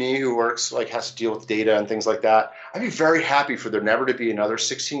 everybody like me who works has to deal with data and things like that. I'd be very happy for there never to be another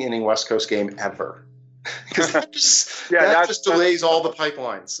 16-inning West Coast game ever. Because that just delays all the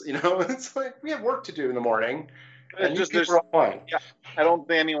pipelines. It's like we have work to do in the morning. And just people are fine. Yeah, I don't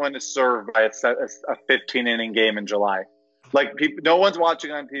think anyone is served by a 15-inning game in July. Like no one's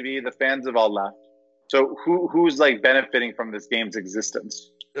watching on TV. The fans have all left. So who's benefiting from this game's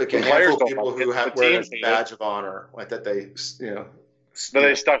existence? Okay, a handful of people who wear a badge of honor, like that they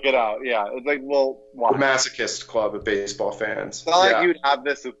they stuck it out. Yeah, it's like, well, why? The masochist club of baseball fans. It's not like you'd have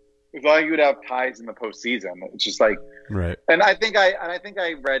this. It's not like you'd have ties in the postseason. It's just like right. And I think I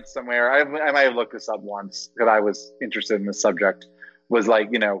read somewhere. I might have looked this up once because I was interested in the subject. Was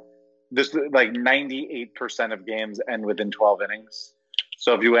this 98% of games end within 12 innings.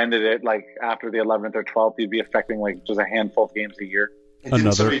 So if you ended it after the 11th or 12th, you'd be affecting just a handful of games a year. And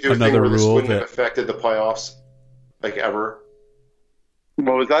another rule wouldn't have affected the playoffs ever.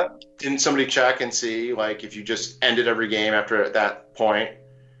 What was that? Didn't somebody check and see if you just ended every game after at that point?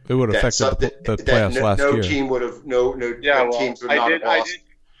 It would have affected the playoffs last year. No team would have teams would not have lost.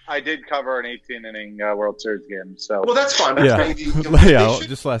 I did cover an 18-inning World Series game, so that's fine.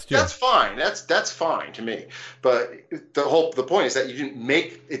 Just last year. That's fine. That's fine to me. But the point is that you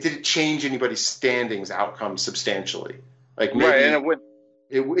didn't change anybody's standings outcome substantially. Maybe, right, and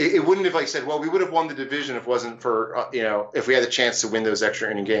it wouldn't have said, well, we would have won the division if it wasn't for if we had the chance to win those extra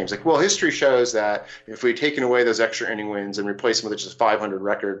inning games. History shows that if we had taken away those extra inning wins and replaced them with just a 500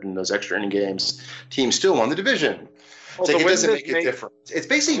 record in those extra inning games, teams still won the division. It doesn't make a difference. It's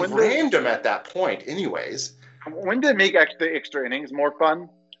basically random at that point, anyways. When did it make extra innings more fun?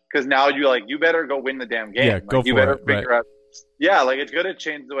 Because now you better go win the damn game. Yeah, go for you better it. Figure out. Yeah, it's going to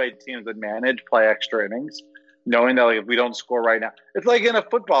change the way teams that manage play extra innings. Knowing that if we don't score right now, it's like in a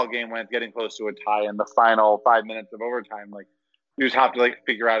football game when it's getting close to a tie in the final 5 minutes of overtime. You just have to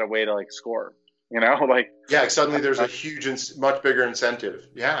figure out a way to score. Suddenly there's a huge, much bigger incentive.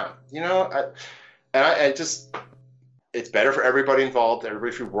 Yeah, it's better for everybody involved.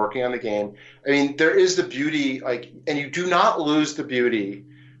 Everybody should be working on the game. I mean, there is the beauty, and you do not lose the beauty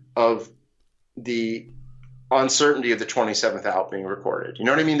of the uncertainty of the 27th out being recorded. You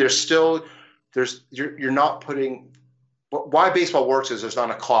know what I mean? You're not putting why baseball works is there's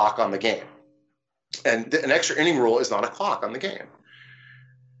not a clock on the game, and an extra inning rule is not a clock on the game.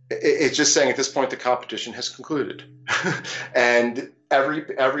 It's just saying at this point the competition has concluded, and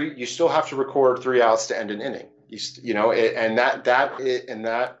every you still have to record 3 outs to end an inning.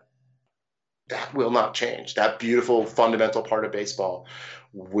 That will not change. That beautiful fundamental part of baseball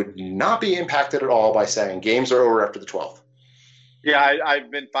would not be impacted at all by saying games are over after the 12th. Yeah, I've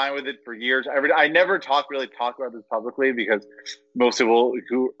been fine with it for years. I never really talk about this publicly because most people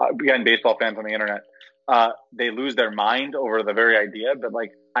who, again, baseball fans on the internet, they lose their mind over the very idea. But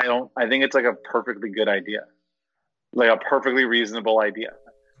I think it's a perfectly good idea, a perfectly reasonable idea.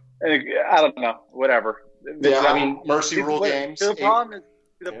 And I don't know, whatever. Yeah, mercy rule games. The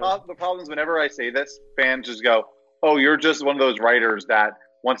problem is whenever I say this, fans just go, "Oh, you're just one of those writers that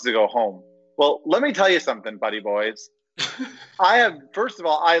wants to go home." Well, let me tell you something, buddy boys. First of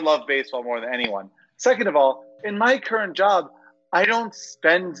all, I love baseball more than anyone. Second of all, in my current job, I don't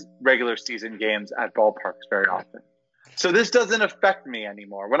spend regular season games at ballparks very often. So this doesn't affect me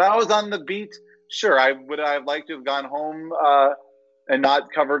anymore. When I was on the beat, sure, I would have liked to have gone home and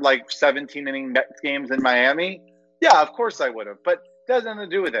not covered 17-inning Mets games in Miami. Yeah, of course I would have. But it has nothing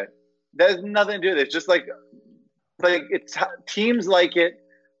to do with it. There's nothing to do with it. It's just it's teams like it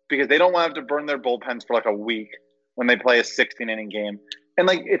because they don't want to have to burn their bullpens for a week when they play a 16-inning game. And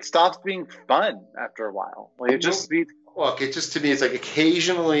it stops being fun after a while. It just to me, it's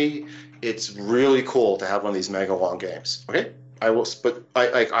occasionally it's really cool to have one of these mega long games. Okay? I'm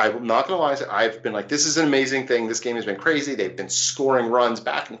not going to lie. I've been this is an amazing thing. This game has been crazy. They've been scoring runs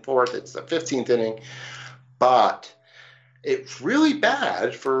back and forth. It's the 15th inning. But it's really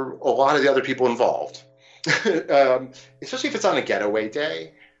bad for a lot of the other people involved, especially if it's on a getaway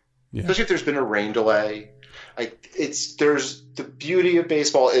day, especially if there's been a rain delay. There's the beauty of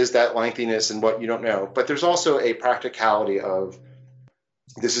baseball is that lengthiness and what you don't know, but there's also a practicality of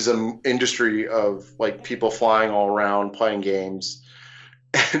this is an industry of like people flying all around playing games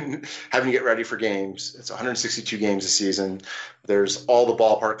and having to get ready for games. It's 162 games a season. There's all the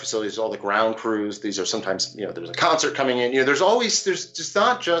ballpark facilities, all the ground crews. These are sometimes, there's a concert coming in. There's just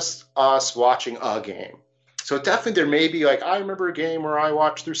not just us watching a game. So definitely there may be I remember a game where I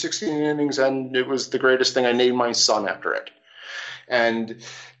watched through 16 innings and it was the greatest thing. I named my son after it. And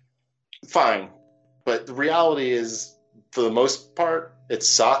fine. But the reality is, for the most part, it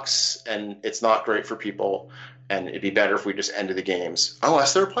sucks and it's not great for people. And it'd be better if we just ended the games,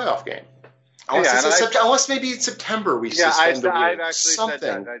 unless they're a playoff game. Unless maybe in September we suspend the I've actually something.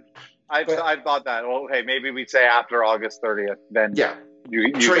 Said that. I've thought that. Well, hey, maybe we'd say after August 30th. Then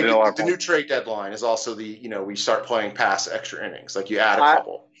the new trade deadline is also we start playing past extra innings. Like you add a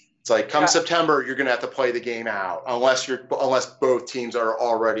couple. It's like come September, you're going to have to play the game out unless both teams are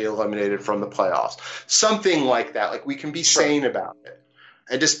already eliminated from the playoffs. Something like that. Like we can be sane about it.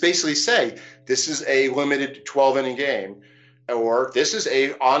 And just basically say, this is a limited 12-inning game, or this is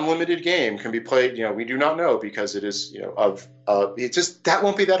a unlimited game, can be played, we do not know because it is, it's just, that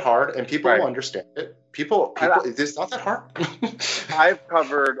won't be that hard, and people will understand it. People it's not that hard. I've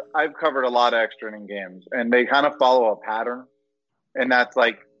covered a lot of extra inning games, and they kind of follow a pattern, and that's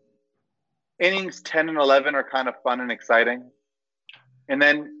like innings 10 and 11 are kind of fun and exciting, and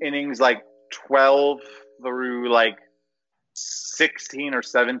then innings 12 through 16 or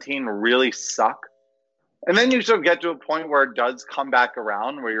 17 really suck. And then you sort of get to a point where it does come back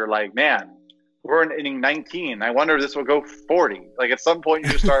around where you're like, man, we're in inning 19. I wonder if this will go 40. At some point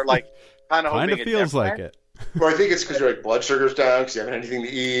you just start kind of hoping it feels like it. Well, I think it's because your blood sugar's down because you haven't had anything to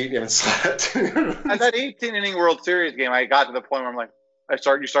eat, you haven't slept. And that 18-inning World Series game, I got to the point where I'm like,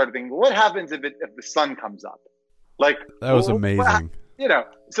 you started thinking, what happens if the sun comes up? That was amazing.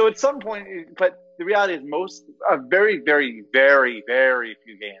 So at some point, but the reality is very, very, very, very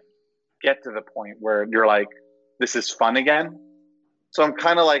few games get to the point where you're like, this is fun again. So I'm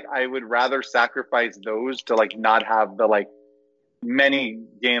kind of I would rather sacrifice those to not have the many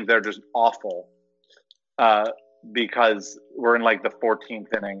games that are just awful because we're in the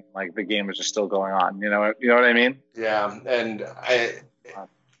 14th inning, the game is just still going on. You know what I mean? Yeah, and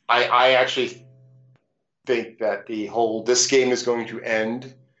I actually think that this game is going to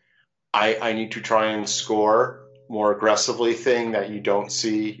end. I need to try and score more aggressively thing that you don't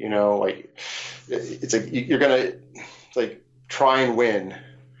see, it's you're going to try and win,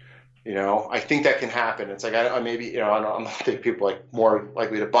 I think that can happen. It's I maybe, I don't think people more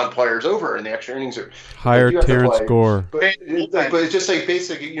likely to bunt players over in the extra innings or higher Terrence score. But it's just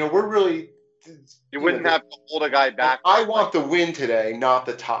basically, we're really, you wouldn't have to hold a guy back. I want the win today, not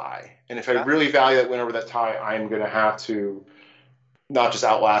the tie. And if I really value that win over that tie, I'm going to have to not just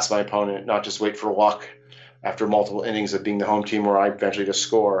outlast my opponent, not just wait for luck after multiple innings of being the home team where I eventually just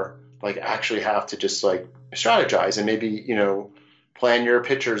score, actually have to just strategize and maybe, plan your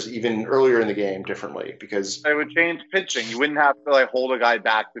pitchers even earlier in the game differently because I would change pitching. You wouldn't have to hold a guy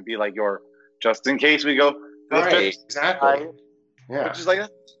back to be your, just in case we go. Right, exactly. Yeah. Which is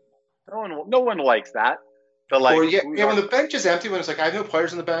no one likes that. But when the bench is empty, when it's I have no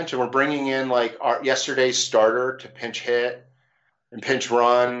players on the bench and we're bringing in our yesterday's starter to pinch hit and pinch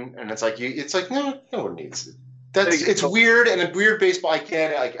run, and it's no one needs it. It's weird, and in weird baseball, I'm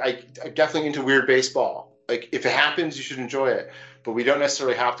definitely into weird baseball. If it happens, you should enjoy it, but we don't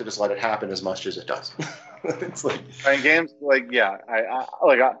necessarily have to just let it happen as much as it does. It's in games,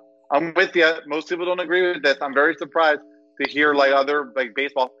 I'm with you. Most people don't agree with this. I'm very surprised to hear other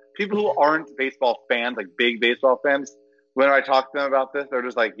baseball people who aren't baseball fans, big baseball fans. When I talk to them about this, they're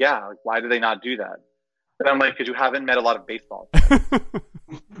just why do they not do that? And I'm because you haven't met a lot of baseball fans.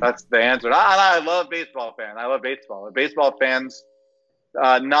 That's the answer. I love baseball fans. I love baseball. Baseball fans,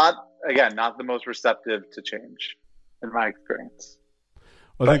 not the most receptive to change, in my experience.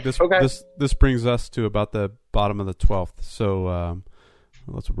 Well, I think this brings us to about the bottom of the 12th. So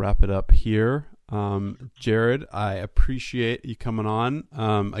let's wrap it up here. Jared, I appreciate you coming on.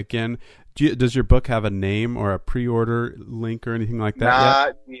 Again, does your book have a name or a pre-order link or anything like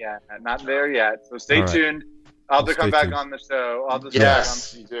that not there yet. So stay tuned. I'll have to come back on the show. I'll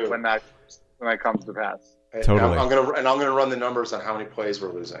just when that comes to pass. Totally. I'm gonna run the numbers on how many plays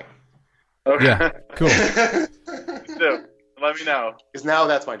we're losing. Okay. Yeah. Cool. Let me know. Because now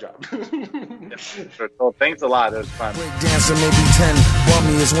that's my job. Sure. Well, thanks a lot. It was fun. Break dancing, maybe 10.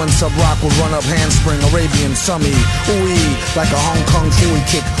 Bummy is when sub rock would run up handspring. Arabian summy. Ooh, like a Hong Kong Fooey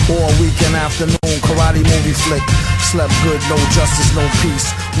kick. Or a weekend afternoon karate movie flick. Slept good, no justice, no peace.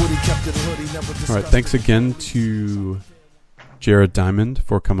 Woody kept it hoodie, never discussed. All right, thanks again to Jared Diamond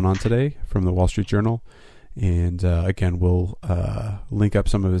for coming on today from the Wall Street Journal. And again, we'll link up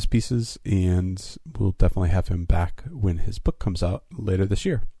some of his pieces, and we'll definitely have him back when his book comes out later this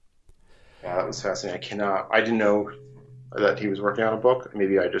year. Yeah, that was fascinating. I didn't know that he was working on a book.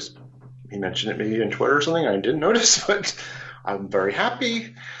 Maybe he mentioned it maybe on Twitter or something. I didn't notice, but I'm very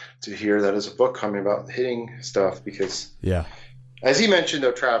happy to hear that there's a book coming about hitting stuff because, yeah, as he mentioned,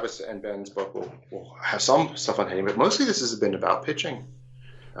 though, Travis and Ben's book will have some stuff on hitting, but mostly this has been about pitching.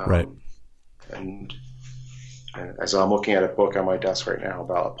 Right. And as I'm looking at a book on my desk right now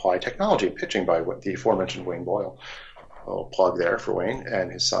about applied technology pitching by the aforementioned Wayne Boyle. A little plug there for Wayne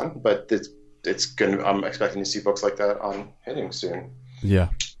and his son, but I'm expecting to see books like that on hitting soon. Yeah,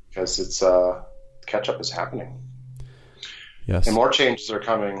 because it's catch up is happening. Yes, and more changes are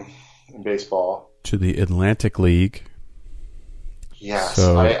coming in baseball to the Atlantic League. Yes,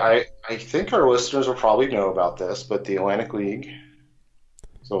 so, I think our listeners will probably know about this, but the Atlantic League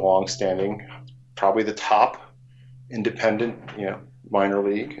is a long-standing, probably the top independent, minor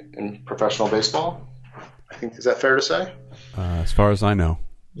league in professional baseball. I think, is that fair to say? As far as I know.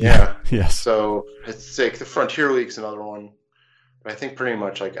 Yeah. Yes. So it's like the Frontier League's another one. But I think pretty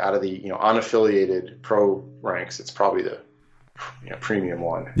much like out of the, unaffiliated pro ranks, it's probably the, premium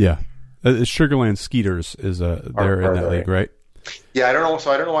one. Yeah. Sugarland Skeeters is they're in that league, right? Yeah, I don't know. So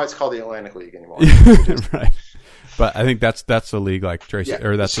I don't know why it's called the Atlantic League anymore. Right. But I think that's the league like Tracy,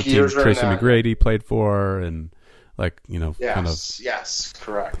 or that's the team Tracy McGrady played for, and yes, kind of. Yes,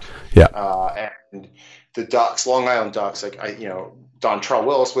 correct. Yeah. And the Ducks, Long Island Ducks, Dontrell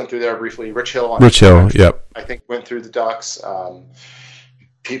Willis went through there briefly. Rich Hill, yep. I think went through the Ducks.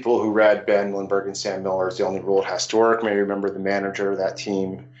 People who read Ben Lindbergh and Sam Miller is the only rule it has to work. May remember the manager of that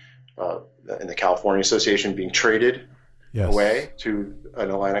team in the California Association being traded away to an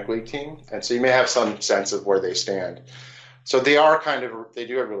Atlantic League team, and so you may have some sense of where they stand. So they do have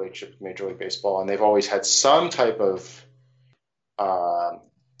a relationship with Major League Baseball, and they've always had some type of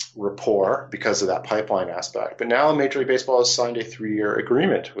rapport because of that pipeline aspect. But now Major League Baseball has signed a 3-year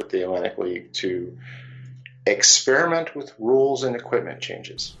agreement with the Atlantic League to experiment with rules and equipment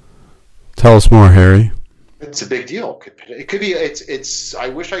changes. Tell us more, Harry. It's a big deal. It could be. It's. I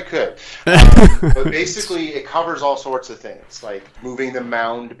wish I could. But basically, it covers all sorts of things, like moving the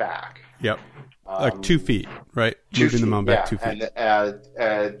mound back. Yep. Like 2 feet, right? Moving the mound back 2 feet.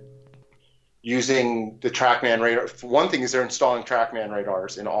 And using the TrackMan radar. One thing is they're installing TrackMan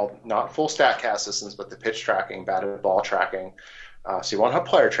radars in all, not full StatCast systems, but the pitch tracking, batted ball tracking. So you won't have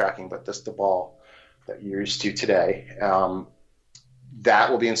player tracking, but just the ball that you're used to today.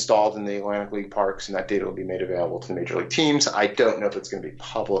 That will be installed in the Atlantic League parks, and that data will be made available to the Major League teams. I don't know if it's going to be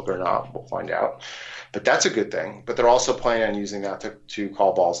public or not. We'll find out. But that's a good thing. But they're also planning on using that to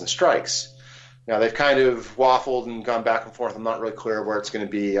call balls and strikes. Now, they've kind of waffled and gone back and forth. I'm not really clear where it's going to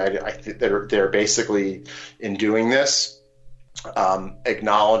be. I think they're basically, in doing this,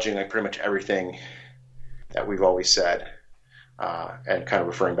 acknowledging like pretty much everything that we've always said, and kind of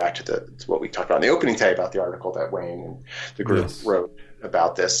referring back to what we talked about in the opening day about the article that Wayne and the group wrote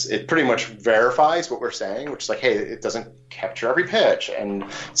about this. It pretty much verifies what we're saying, which is like, hey, it doesn't capture every pitch, and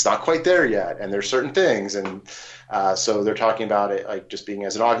it's not quite there yet, and there's certain things, and so they're talking about it like just being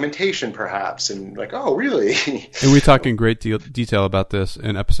as an augmentation, perhaps, and like, oh, really? And we talk in great detail about this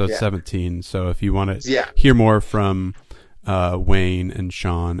in episode 17. So if you want to hear more from Wayne and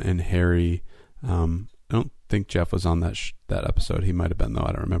Sean and Harry, I don't think Jeff was on that episode. He might have been, though.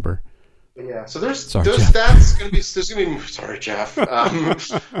 I don't remember. Yeah. So there's that's going to be. There's going to be. Sorry, Jeff.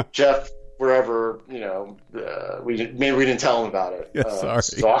 Jeff, wherever we didn't tell him about it. Yeah, sorry.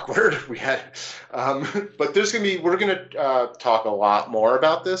 It's awkward. We had, but there's going to be. We're going to talk a lot more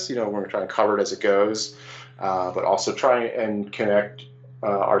about this. We're going to try and cover it as it goes, but also try and connect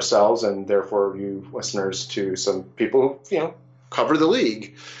ourselves and therefore you listeners to some people who cover the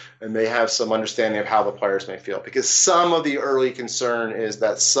league. And may have some understanding of how the players may feel. Because some of the early concern is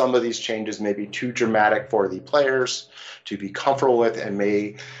that some of these changes may be too dramatic for the players to be comfortable with and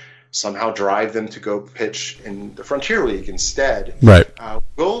may somehow drive them to go pitch in the Frontier League instead. Right.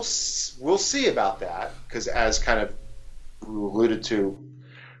 We'll see about that, because as kind of alluded to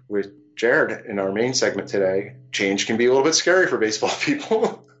with Jared in our main segment today, change can be a little bit scary for baseball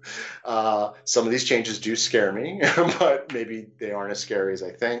people. Some of these changes do scare me, but maybe they aren't as scary as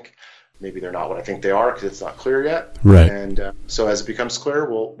I think. maybe they're not what I think they are because it's not clear yet. Right. And so as it becomes clear,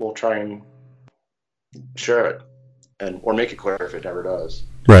 we'll try and share it or make it clear if it never does.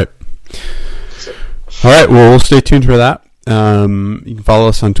 Right. So. All right. Well, we'll stay tuned for that. You can follow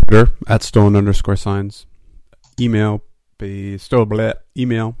us on Twitter at stolen_signs. Email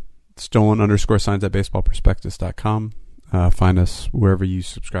stolen_signs at baseballprospectus.com. Find us wherever you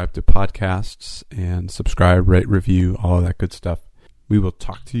subscribe to podcasts, and subscribe, rate, review, all of that good stuff. We will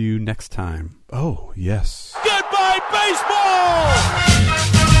talk to you next time. Oh, yes. Goodbye,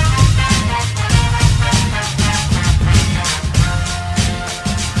 baseball!